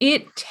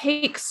it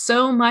takes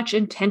so much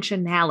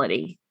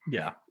intentionality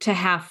to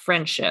have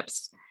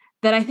friendships.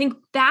 That I think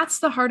that's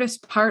the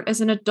hardest part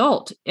as an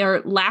adult,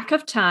 or lack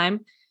of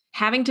time,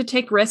 having to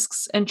take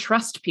risks and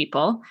trust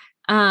people,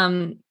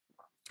 and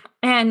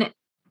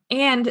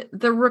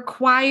the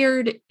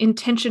required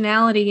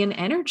intentionality and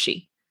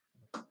energy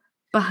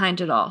behind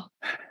it all.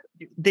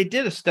 They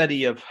did a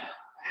study of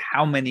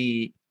how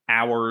many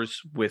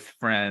hours with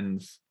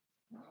friends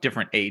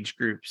different age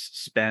groups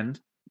spend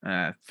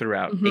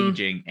throughout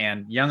aging,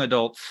 and young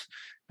adults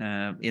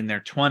in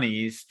their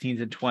 20s, teens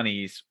and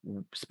 20s,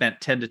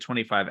 spent 10 to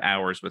 25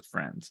 hours with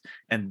friends,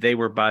 and they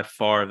were by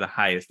far the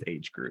highest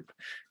age group.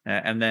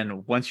 And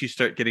then once you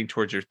start getting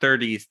towards your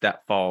 30s,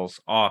 that falls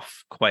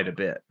off quite a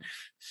bit.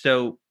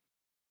 So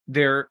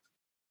there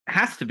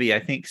has to be, I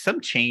think, some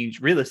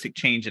change, realistic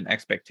change in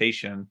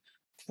expectation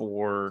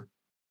for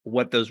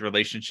what those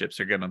relationships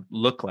are going to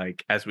look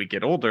like as we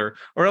get older,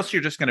 or else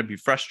you're just going to be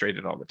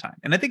frustrated all the time.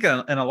 And I think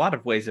in a lot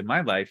of ways in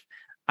my life,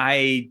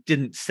 I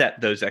didn't set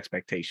those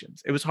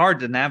expectations. It was hard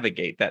to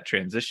navigate that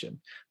transition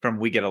from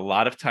we get a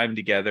lot of time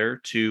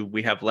together to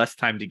we have less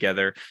time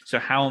together. So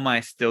how am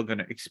I still going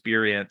to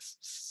experience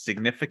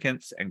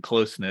significance and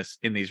closeness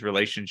in these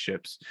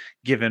relationships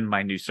given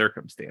my new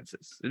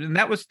circumstances? And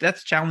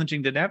that's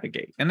challenging to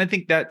navigate. And I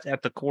think that's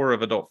at the core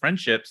of adult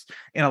friendships.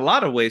 In a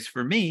lot of ways,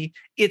 for me,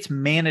 it's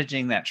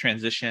managing that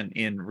transition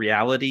in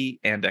reality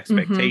and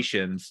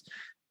expectations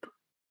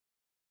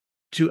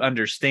to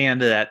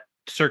understand that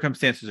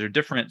circumstances are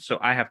different, so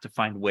I have to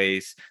find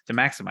ways to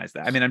maximize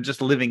that. I mean, I'm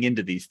just living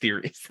into these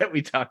theories that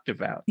we talked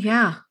about.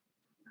 Yeah,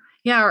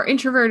 our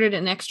introverted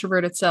and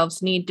extroverted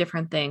selves need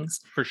different things.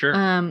 For sure.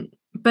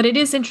 But it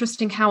is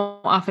interesting how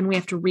often we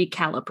have to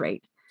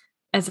recalibrate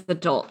as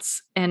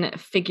adults and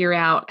figure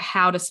out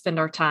how to spend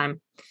our time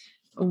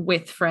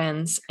with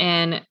friends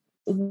and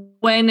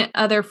when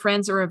other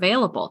friends are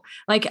available.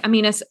 Like, I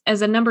mean, as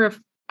a number of,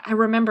 I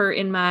remember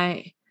in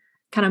my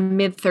kind of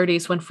mid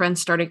 30s when friends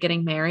started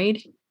getting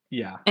married.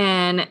 Yeah.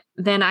 And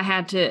then I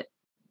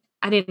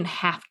didn't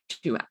have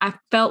to. I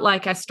felt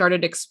like I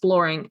started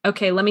exploring,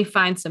 okay, let me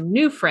find some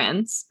new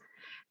friends,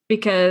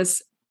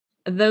 because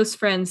those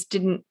friends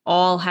didn't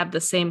all have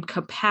the same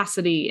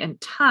capacity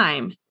and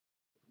time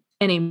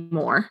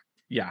anymore.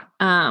 Yeah.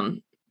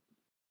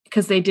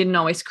 Because they didn't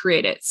always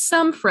create it.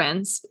 Some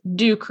friends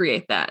do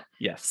create that.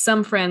 Yes.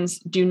 Some friends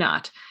do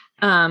not.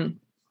 And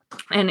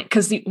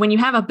because when you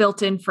have a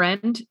built-in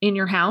friend in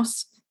your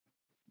house,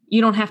 you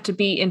don't have to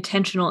be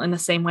intentional in the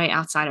same way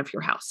outside of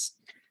your house.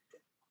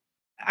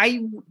 I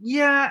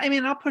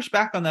mean, I'll push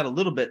back on that a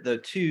little bit though,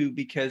 too,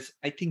 because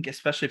I think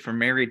especially for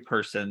married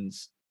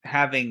persons,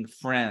 having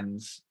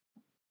friends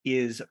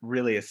is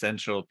really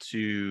essential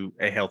to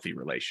a healthy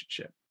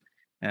relationship.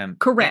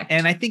 Correct.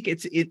 And I think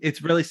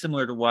it's really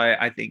similar to why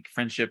I think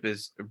friendship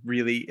is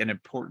really an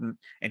important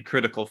and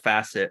critical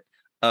facet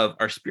of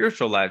our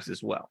spiritual lives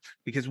as well,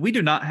 because we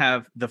do not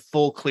have the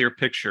full clear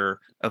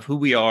picture of who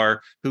we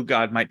are, who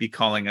God might be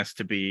calling us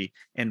to be.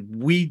 And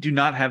we do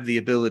not have the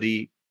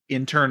ability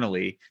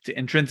internally to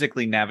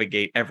intrinsically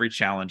navigate every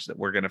challenge that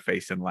we're going to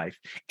face in life.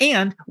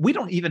 And we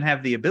don't even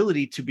have the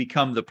ability to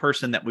become the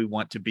person that we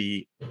want to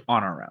be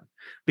on our own,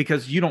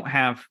 because you don't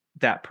have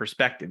that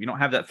perspective. You don't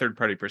have that third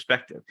party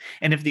perspective.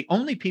 And if the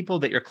only people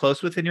that you're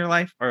close with in your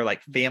life are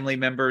like family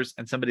members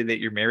and somebody that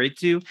you're married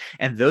to,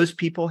 and those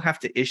people have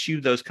to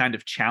issue those kind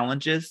of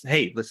challenges,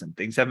 hey, listen,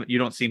 you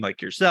don't seem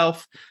like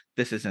yourself.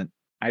 This isn't,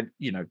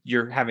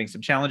 you're having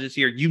some challenges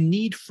here. You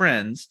need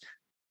friends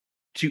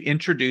to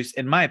introduce,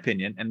 in my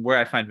opinion, and where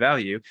I find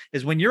value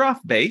is when you're off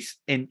base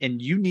and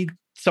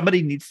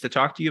somebody needs to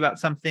talk to you about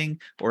something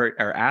or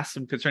ask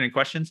some concerning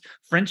questions.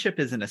 Friendship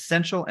is an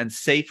essential and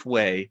safe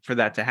way for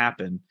that to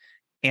happen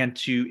and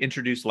to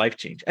introduce life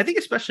change. I think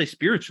especially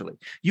spiritually,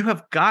 you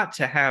have got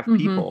to have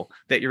people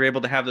that you're able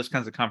to have those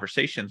kinds of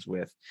conversations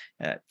with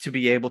to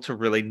be able to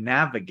really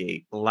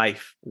navigate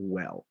life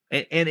well.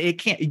 And it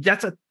can't,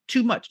 that's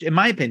too much, in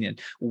my opinion,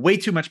 way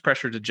too much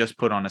pressure to just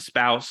put on a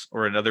spouse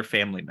or another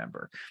family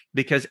member,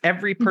 because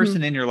every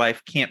person in your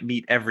life can't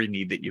meet every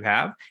need that you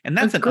have. And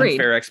that's an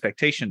unfair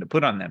expectation to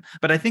put on them.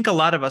 But I think a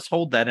lot of us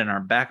hold that in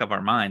our back of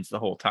our minds the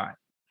whole time.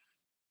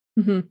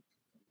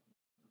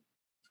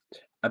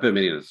 I've been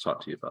meaning to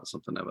talk to you about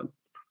something, Evan.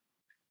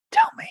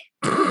 Tell me.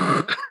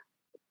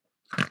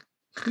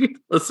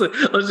 Let's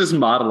just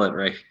model it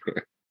right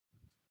here.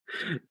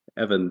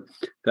 Evan,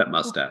 that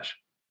mustache.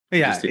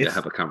 Yeah, just need to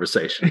have a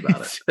conversation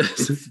about it.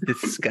 It's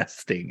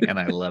disgusting, and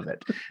I love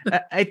it.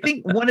 I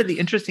think one of the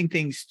interesting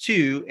things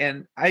too,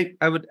 and I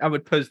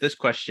would pose this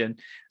question: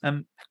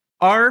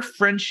 are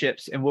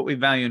friendships and what we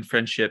value in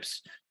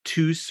friendships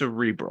too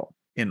cerebral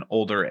in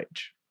older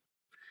age?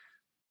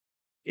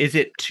 Is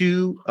it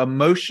too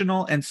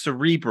emotional and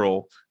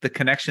cerebral, the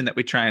connection that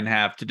we try and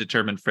have to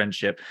determine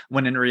friendship,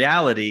 when in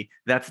reality,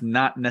 that's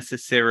not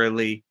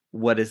necessarily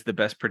what is the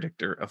best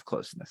predictor of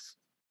closeness?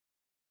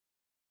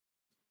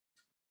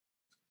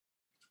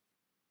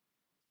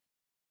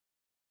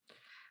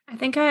 I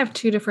think I have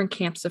two different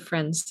camps of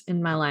friends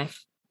in my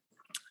life.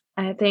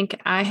 I think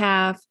I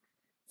have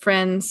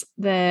friends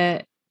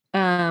that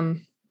I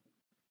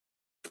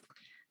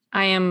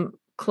am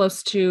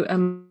close to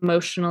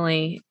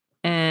emotionally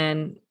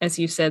and, as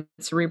you said,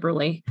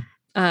 cerebrally,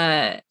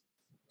 I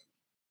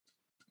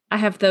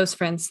have those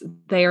friends.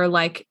 They are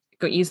like,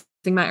 using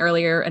my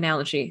earlier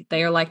analogy,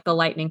 they are like the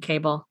lightning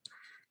cable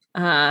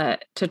to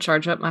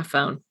charge up my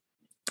phone.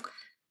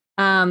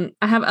 I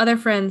have other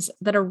friends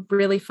that are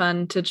really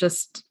fun to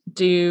just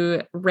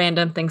do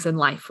random things in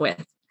life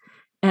with.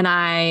 And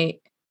I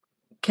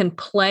can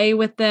play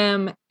with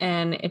them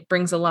and it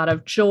brings a lot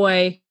of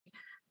joy.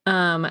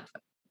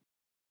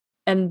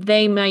 And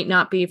they might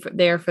not be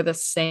there for the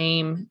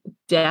same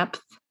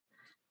depth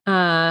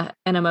and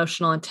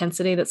emotional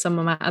intensity that some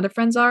of my other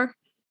friends are.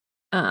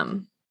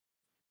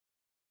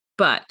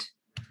 But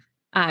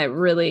I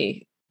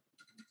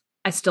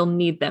still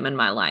need them in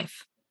my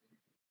life.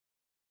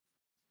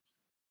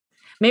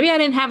 Maybe I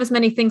didn't have as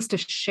many things to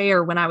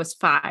share when I was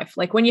 5.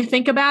 Like when you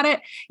think about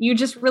it, you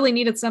just really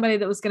needed somebody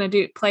that was going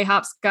to play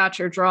hopscotch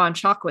or draw and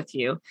chalk with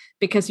you,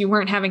 because you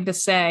weren't having to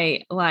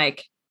say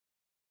like,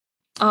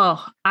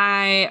 oh,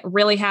 I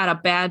really had a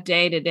bad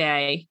day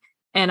today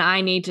and I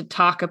need to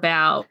talk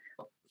about,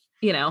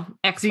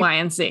 X, Y,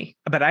 and Z.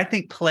 But I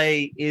think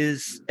play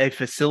is a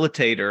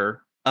facilitator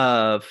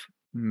of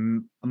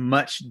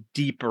much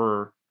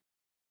deeper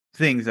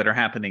things that are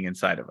happening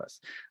inside of us.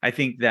 I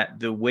think that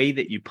the way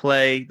that you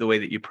play, the way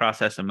that you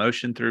process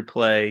emotion through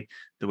play,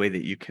 the way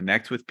that you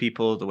connect with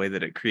people, the way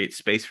that it creates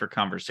space for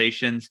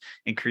conversations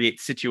and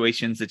creates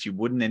situations that you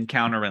wouldn't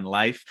encounter in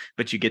life,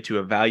 but you get to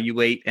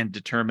evaluate and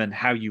determine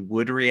how you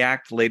would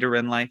react later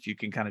in life. You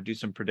can kind of do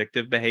some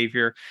predictive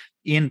behavior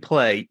in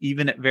play,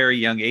 even at very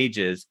young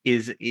ages,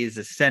 is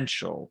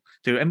essential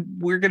to. And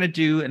we're going to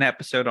do an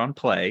episode on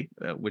play,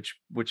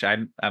 which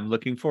I'm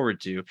looking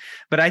forward to.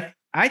 But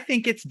I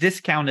think it's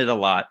discounted a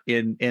lot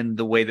in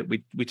the way that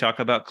we talk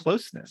about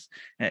closeness.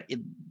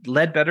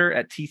 Ledbetter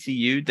at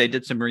TCU, they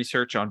did some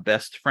research on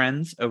best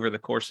friends over the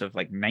course of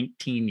like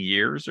 19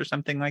 years or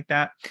something like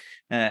that.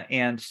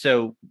 And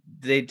so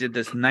they did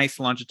this nice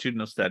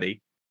longitudinal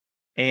study.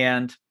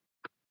 And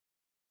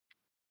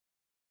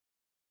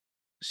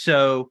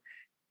so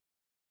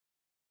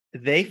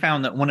they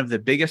found that one of the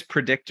biggest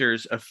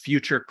predictors of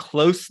future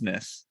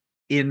closeness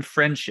in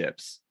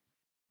friendships,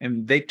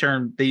 and they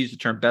use the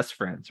term best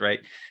friends, right?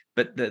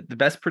 But the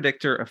best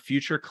predictor of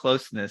future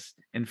closeness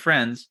in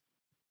friends,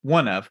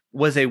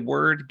 was a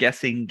word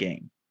guessing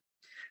game.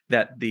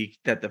 That the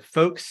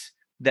folks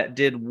that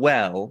did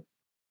well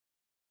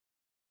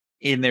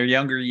in their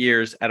younger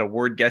years at a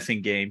word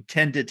guessing game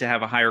tended to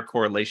have a higher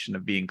correlation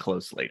of being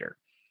close later.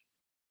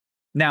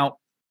 Now,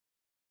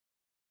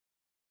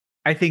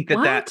 I think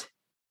that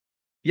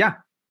yeah,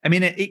 I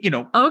mean,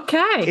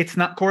 okay, it's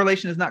not,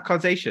 correlation is not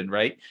causation,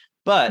 right?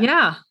 But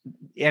yeah,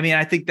 I mean,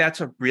 I think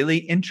that's a really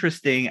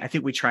interesting, I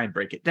think we try and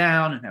break it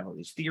down and have all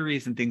these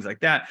theories and things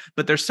like that.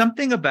 But there's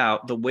something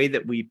about the way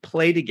that we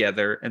play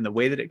together and the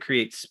way that it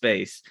creates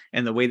space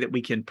and the way that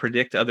we can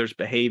predict others'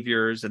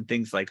 behaviors and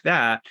things like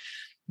that,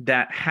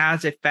 that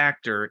has a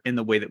factor in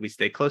the way that we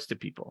stay close to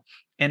people.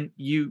 And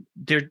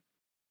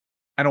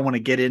I don't want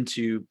to get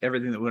into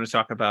everything that we want to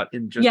talk about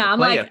in just the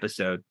play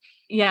episode.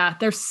 Yeah,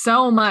 there's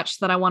so much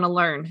that I want to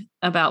learn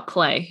about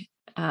play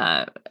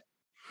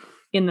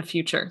in the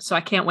future. So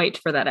I can't wait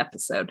for that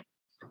episode.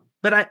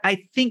 But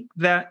I think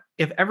that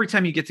if every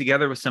time you get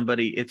together with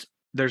somebody,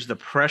 there's the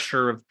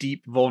pressure of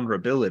deep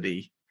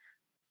vulnerability,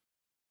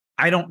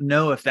 I don't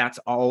know if that's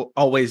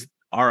always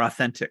our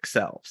authentic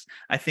selves.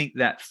 I think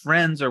that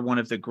friends are one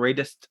of the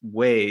greatest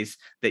ways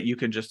that you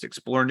can just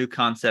explore new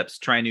concepts,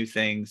 try new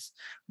things,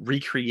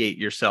 recreate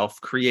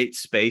yourself, create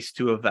space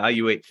to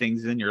evaluate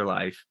things in your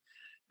life.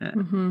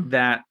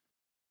 That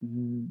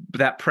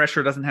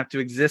pressure doesn't have to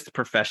exist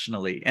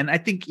professionally. And I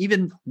think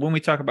even when we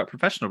talk about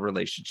professional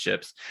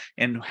relationships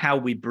and how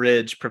we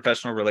bridge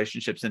professional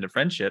relationships into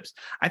friendships,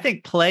 I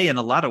think play in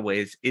a lot of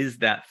ways is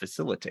that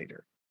facilitator.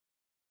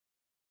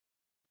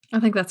 I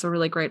think that's a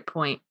really great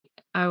point.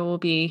 I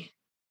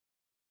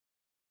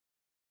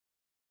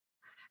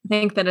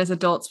think that as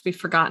adults, we've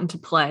forgotten to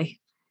play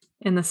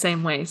in the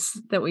same ways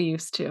that we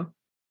used to.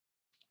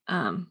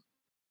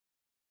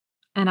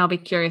 And I'll be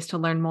curious to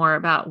learn more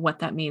about what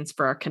that means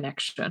for our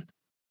connection,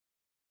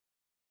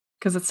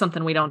 because it's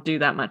something we don't do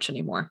that much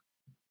anymore.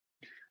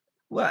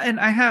 Well, and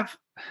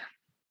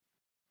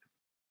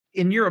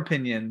in your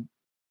opinion,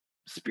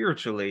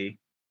 spiritually,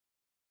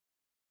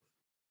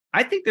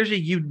 I think there's a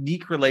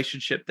unique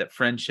relationship that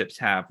friendships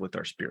have with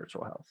our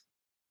spiritual health.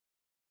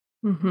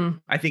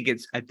 I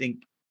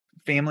think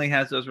family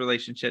has those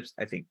relationships.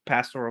 I think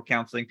pastoral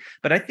counseling,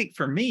 but I think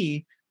for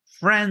me,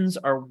 friends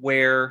are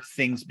where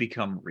things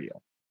become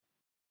real.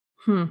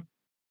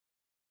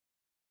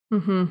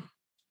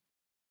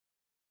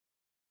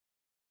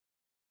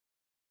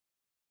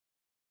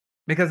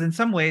 Because in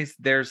some ways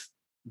there's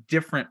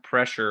different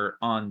pressure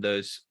on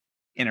those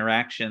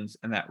interactions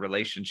and that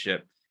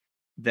relationship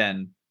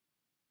than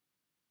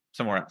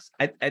somewhere else.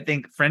 I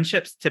think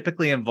friendships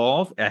typically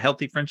a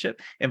healthy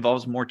friendship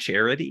involves more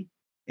charity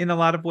in a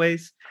lot of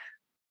ways.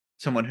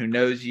 Someone who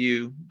knows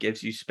you,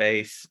 gives you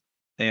space,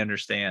 they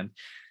understand.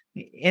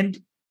 And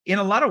in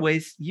a lot of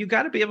ways, you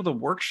got to be able to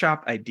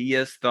workshop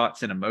ideas,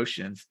 thoughts, and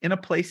emotions in a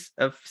place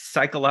of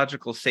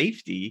psychological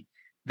safety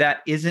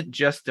that isn't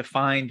just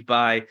defined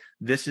by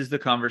this is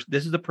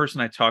the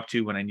person I talk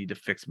to when I need to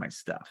fix my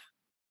stuff.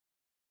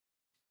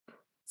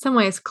 Some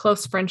ways,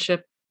 close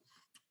friendship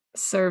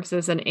serves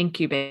as an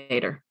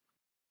incubator.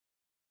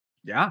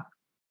 Yeah.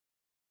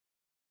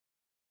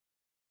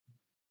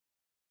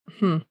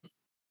 Well,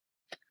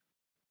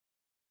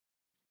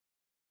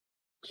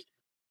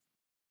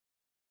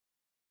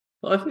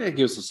 I think that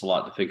gives us a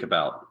lot to think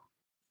about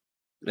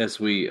as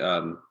we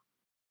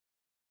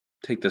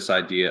take this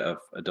idea of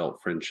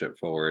adult friendship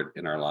forward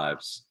in our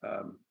lives.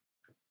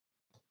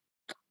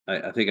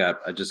 I think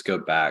I just go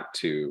back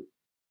to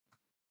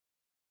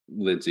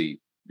Lindsay,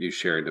 you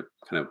sharing the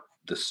kind of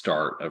the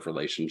start of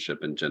relationship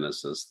in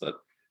Genesis.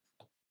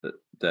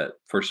 That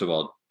first of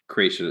all,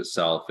 creation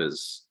itself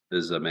is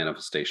a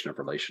manifestation of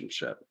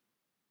relationship.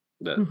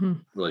 That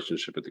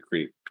relationship with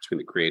between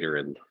the creator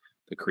and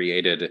the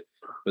created,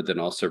 but then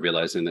also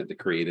realizing that the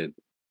created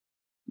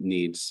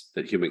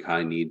that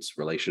humankind needs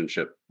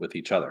relationship with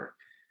each other,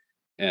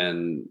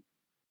 and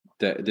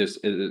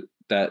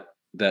that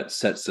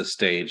sets the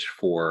stage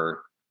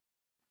for,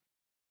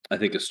 I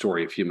think, a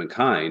story of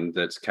humankind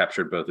that's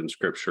captured both in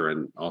scripture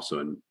and also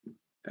in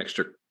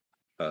extra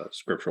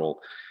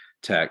scriptural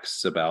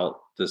texts about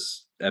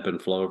this ebb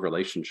and flow of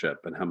relationship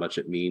and how much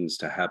it means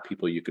to have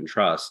people you can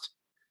trust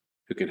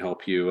who can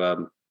help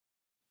you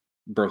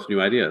birth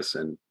new ideas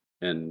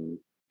and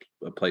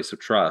a place of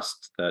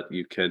trust that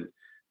you can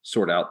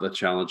sort out the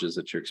challenges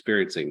that you're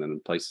experiencing,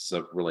 and places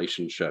of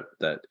relationship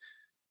that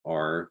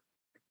are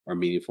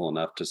meaningful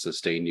enough to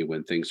sustain you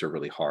when things are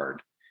really hard.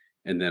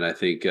 And then I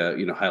think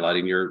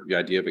highlighting your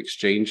idea of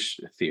exchange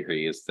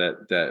theory is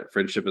that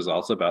friendship is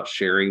also about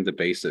sharing the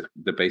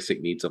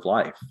basic needs of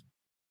life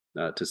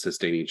to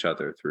sustain each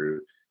other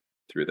through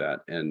that.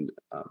 And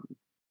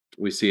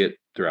we see it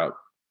throughout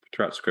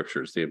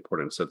scriptures, the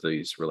importance of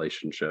these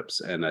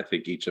relationships. And I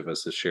think each of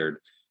us has shared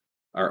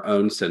our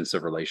own sense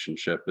of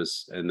relationship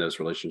and those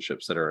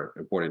relationships that are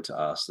important to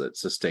us, that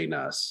sustain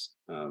us.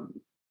 And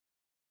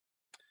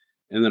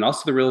then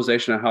also the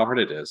realization of how hard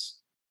it is.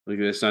 Like,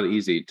 it's not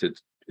easy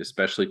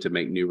especially to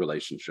make new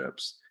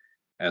relationships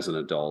as an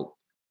adult,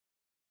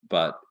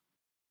 but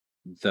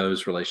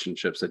those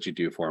relationships that you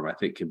do form, I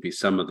think, can be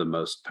some of the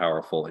most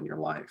powerful in your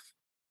life,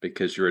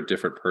 because you're a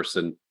different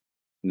person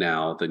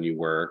now than you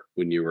were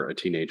when you were a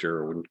teenager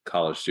or when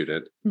college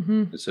student.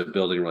 And so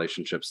building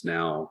relationships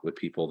now with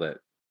people that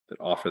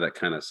offer that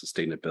kind of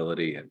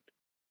sustainability and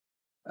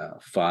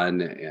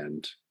fun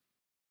and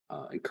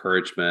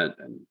encouragement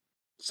and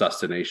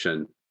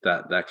sustentation,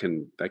 that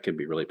can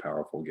be really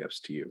powerful gifts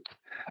to you.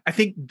 I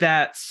think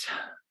that's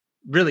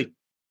really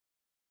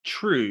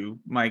true,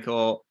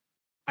 Michael.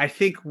 I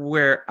think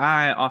where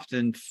I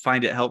often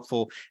find it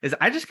helpful is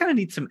I just kind of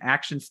need some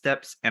action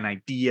steps and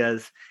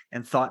ideas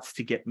and thoughts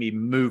to get me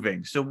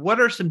moving. So what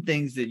are some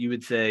things that you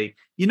would say,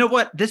 you know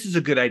what, this is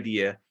a good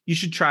idea. You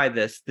should try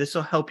this. This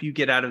will help you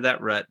get out of that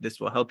rut. This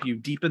will help you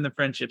deepen the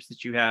friendships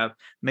that you have,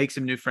 make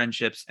some new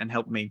friendships, and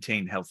help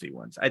maintain healthy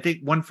ones. I think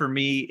one for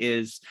me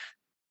is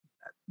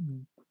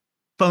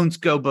phones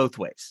go both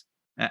ways.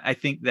 I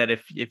think that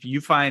if you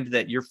find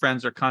that your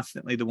friends are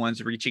constantly the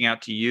ones reaching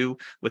out to you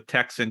with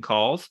texts and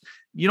calls,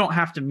 you don't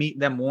have to meet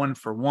them one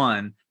for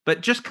one,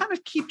 but just kind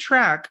of keep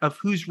track of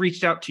who's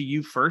reached out to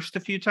you first a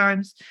few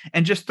times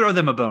and just throw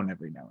them a bone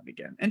every now and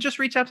again and just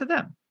reach out to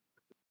them.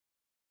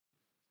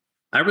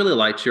 I really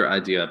liked your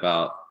idea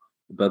about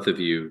both of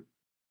you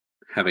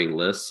having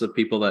lists of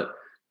people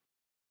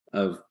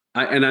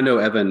I know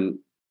Evan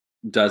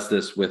does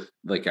this with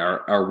like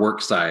our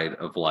work side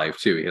of life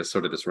too. He has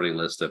sort of this running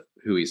list of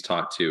who he's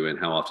talked to and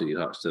how often he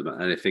talks to them.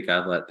 And I think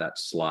I've let that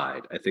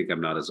slide. I think I'm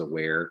not as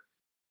aware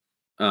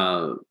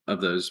of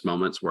those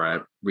moments where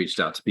I've reached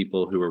out to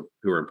people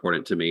who are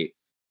important to me.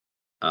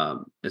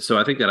 And so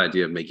I think that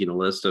idea of making a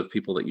list of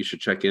people that you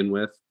should check in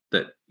with,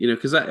 that,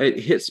 because it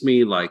hits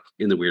me like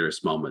in the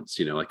weirdest moments,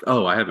 like,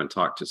 oh, I haven't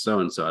talked to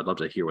so-and-so. I'd love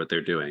to hear what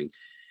they're doing.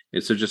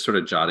 And so just sort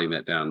of jotting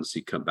that down so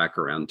you come back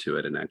around to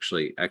it and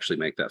actually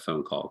make that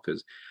phone call.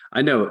 Because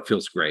I know it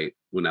feels great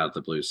when out of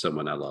the blue,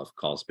 someone I love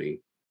calls me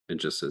and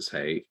just says,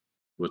 hey,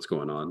 what's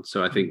going on?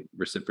 So I think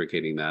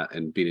reciprocating that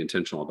and being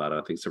intentional about it,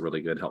 I think is a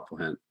really good, helpful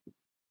hint.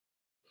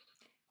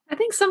 I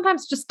think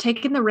sometimes just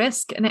taking the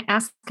risk and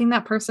asking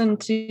that person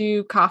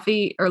to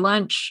coffee or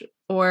lunch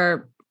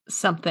or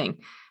something.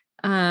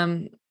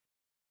 I've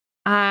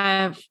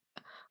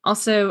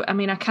also,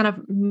 I kind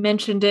of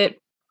mentioned it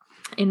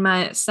in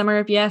my summer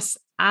of Yes.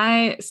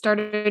 I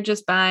started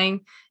just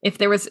buying, if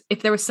there was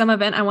some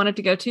event I wanted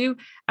to go to,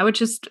 I would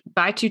just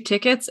buy 2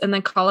 tickets and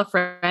then call a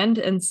friend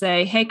and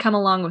say, hey, come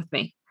along with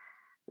me.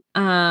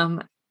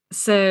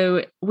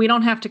 So we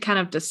don't have to kind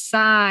of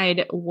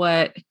decide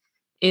what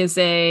is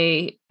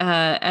an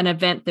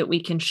event that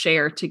we can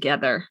share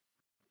together.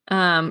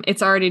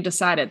 It's already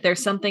decided.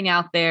 There's something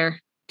out there.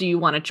 Do you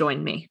want to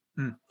join me?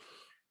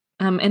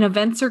 And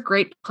events are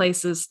great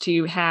places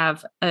to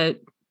have a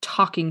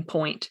talking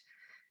point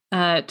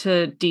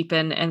to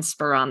deepen and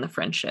spur on the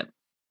friendship.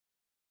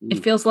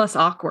 it feels less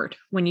awkward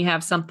when you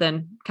have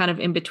something kind of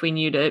in between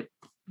you to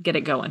get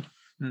it going.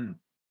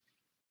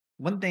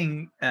 One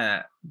thing,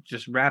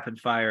 just rapid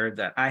fire,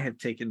 that I have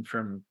taken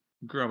from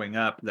growing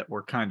up that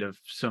were kind of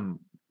some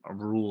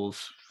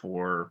rules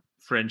for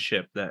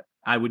friendship that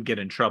I would get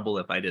in trouble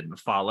if I didn't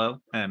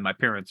follow. And my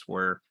parents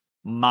were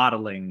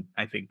modeling,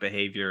 I think,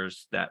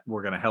 behaviors that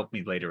were going to help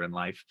me later in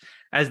life,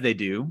 as they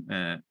do.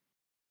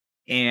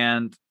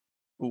 And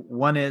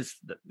one is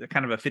the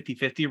kind of a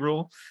 50-50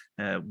 rule.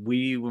 When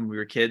we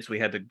were kids, we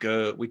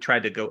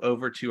tried to go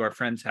over to our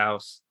friend's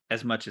house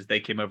as much as they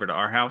came over to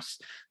our house.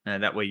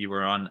 That way you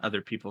were on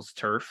other people's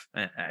turf.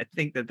 I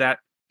think that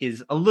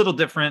is a little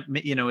different.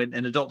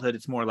 In adulthood,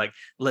 it's more like,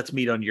 let's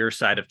meet on your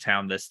side of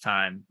town this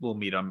time. We'll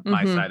meet on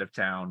my side of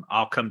town.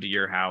 I'll come to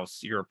your house,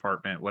 your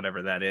apartment,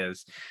 whatever that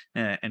is,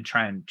 and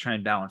try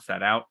and balance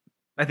that out.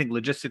 I think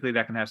logistically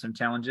that can have some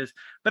challenges,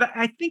 but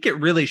I think it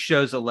really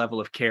shows a level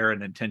of care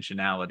and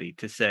intentionality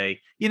to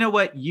say, you know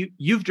what,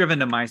 you've driven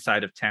to my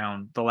side of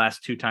town the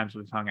last 2 times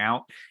we've hung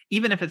out,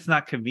 even if it's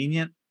not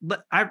convenient.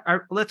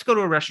 Let's go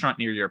to a restaurant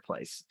near your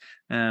place,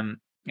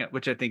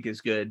 which I think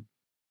is good.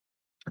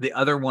 The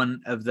other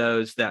one of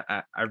those that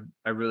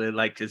I really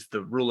liked is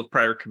the rule of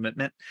prior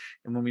commitment.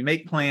 And when we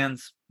make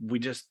plans, we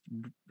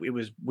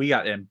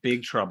got in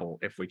big trouble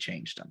if we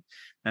changed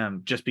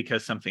them, just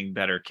because something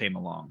better came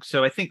along.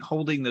 So I think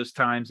holding those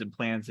times and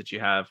plans that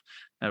you have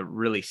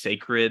really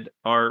sacred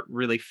are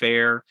really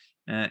fair.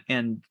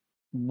 And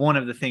one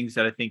of the things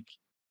that I think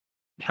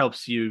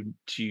helps you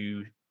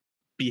to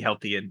be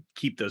healthy and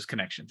keep those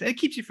connections. And it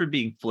keeps you from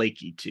being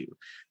flaky too.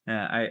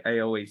 I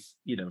always,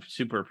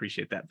 super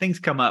appreciate that. Things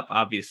come up,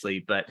 obviously,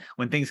 but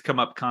when things come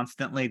up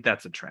constantly,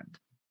 that's a trend.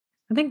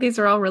 I think these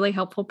are all really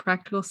helpful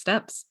practical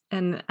steps.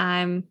 And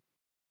I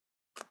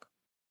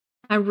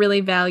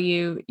really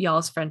value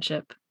y'all's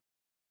friendship.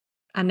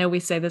 I know we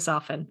say this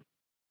often,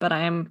 but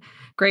I am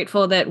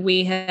grateful that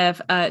we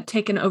have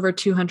taken over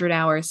 200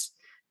 hours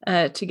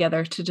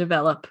together to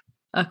develop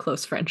a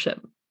close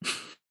friendship.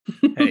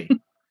 Hey.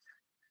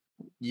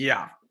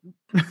 Yeah.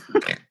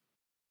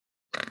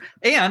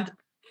 And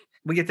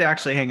we get to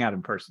actually hang out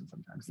in person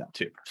sometimes now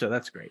too. So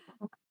that's great.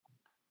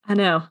 I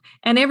know.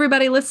 And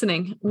everybody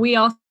listening, we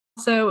also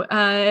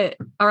are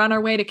on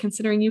our way to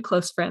considering you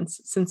close friends,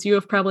 since you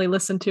have probably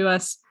listened to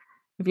us.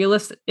 If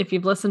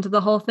you've listened to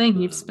the whole thing,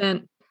 you've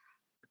spent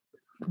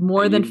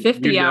more than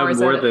 50 hours.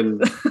 More than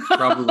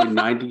probably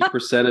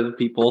 90% of the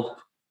people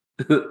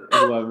who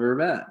I've ever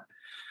met.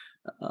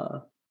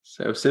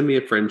 So send me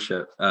a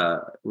friendship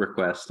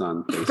request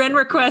on Facebook. Friend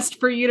request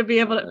for you to be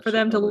able for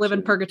them to live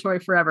in purgatory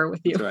forever with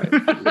you. That's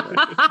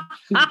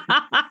right.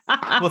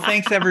 Well,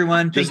 thanks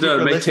everyone. Just know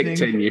it may take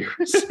 10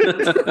 years.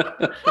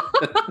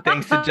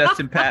 Thanks to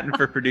Justin Patton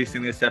for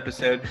producing this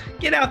episode.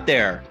 Get out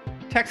there.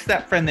 Text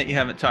that friend that you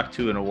haven't talked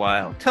to in a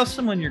while. Tell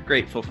someone you're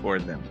grateful for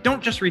them.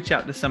 Don't just reach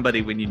out to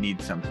somebody when you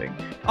need something.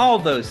 All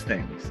those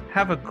things.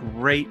 Have a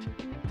great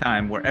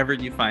time wherever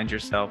you find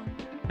yourself.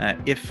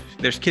 If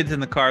there's kids in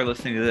the car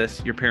listening to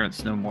this, your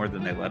parents know more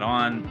than they let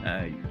on.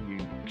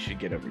 You should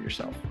get over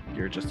yourself.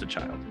 You're just a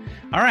child.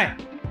 All right.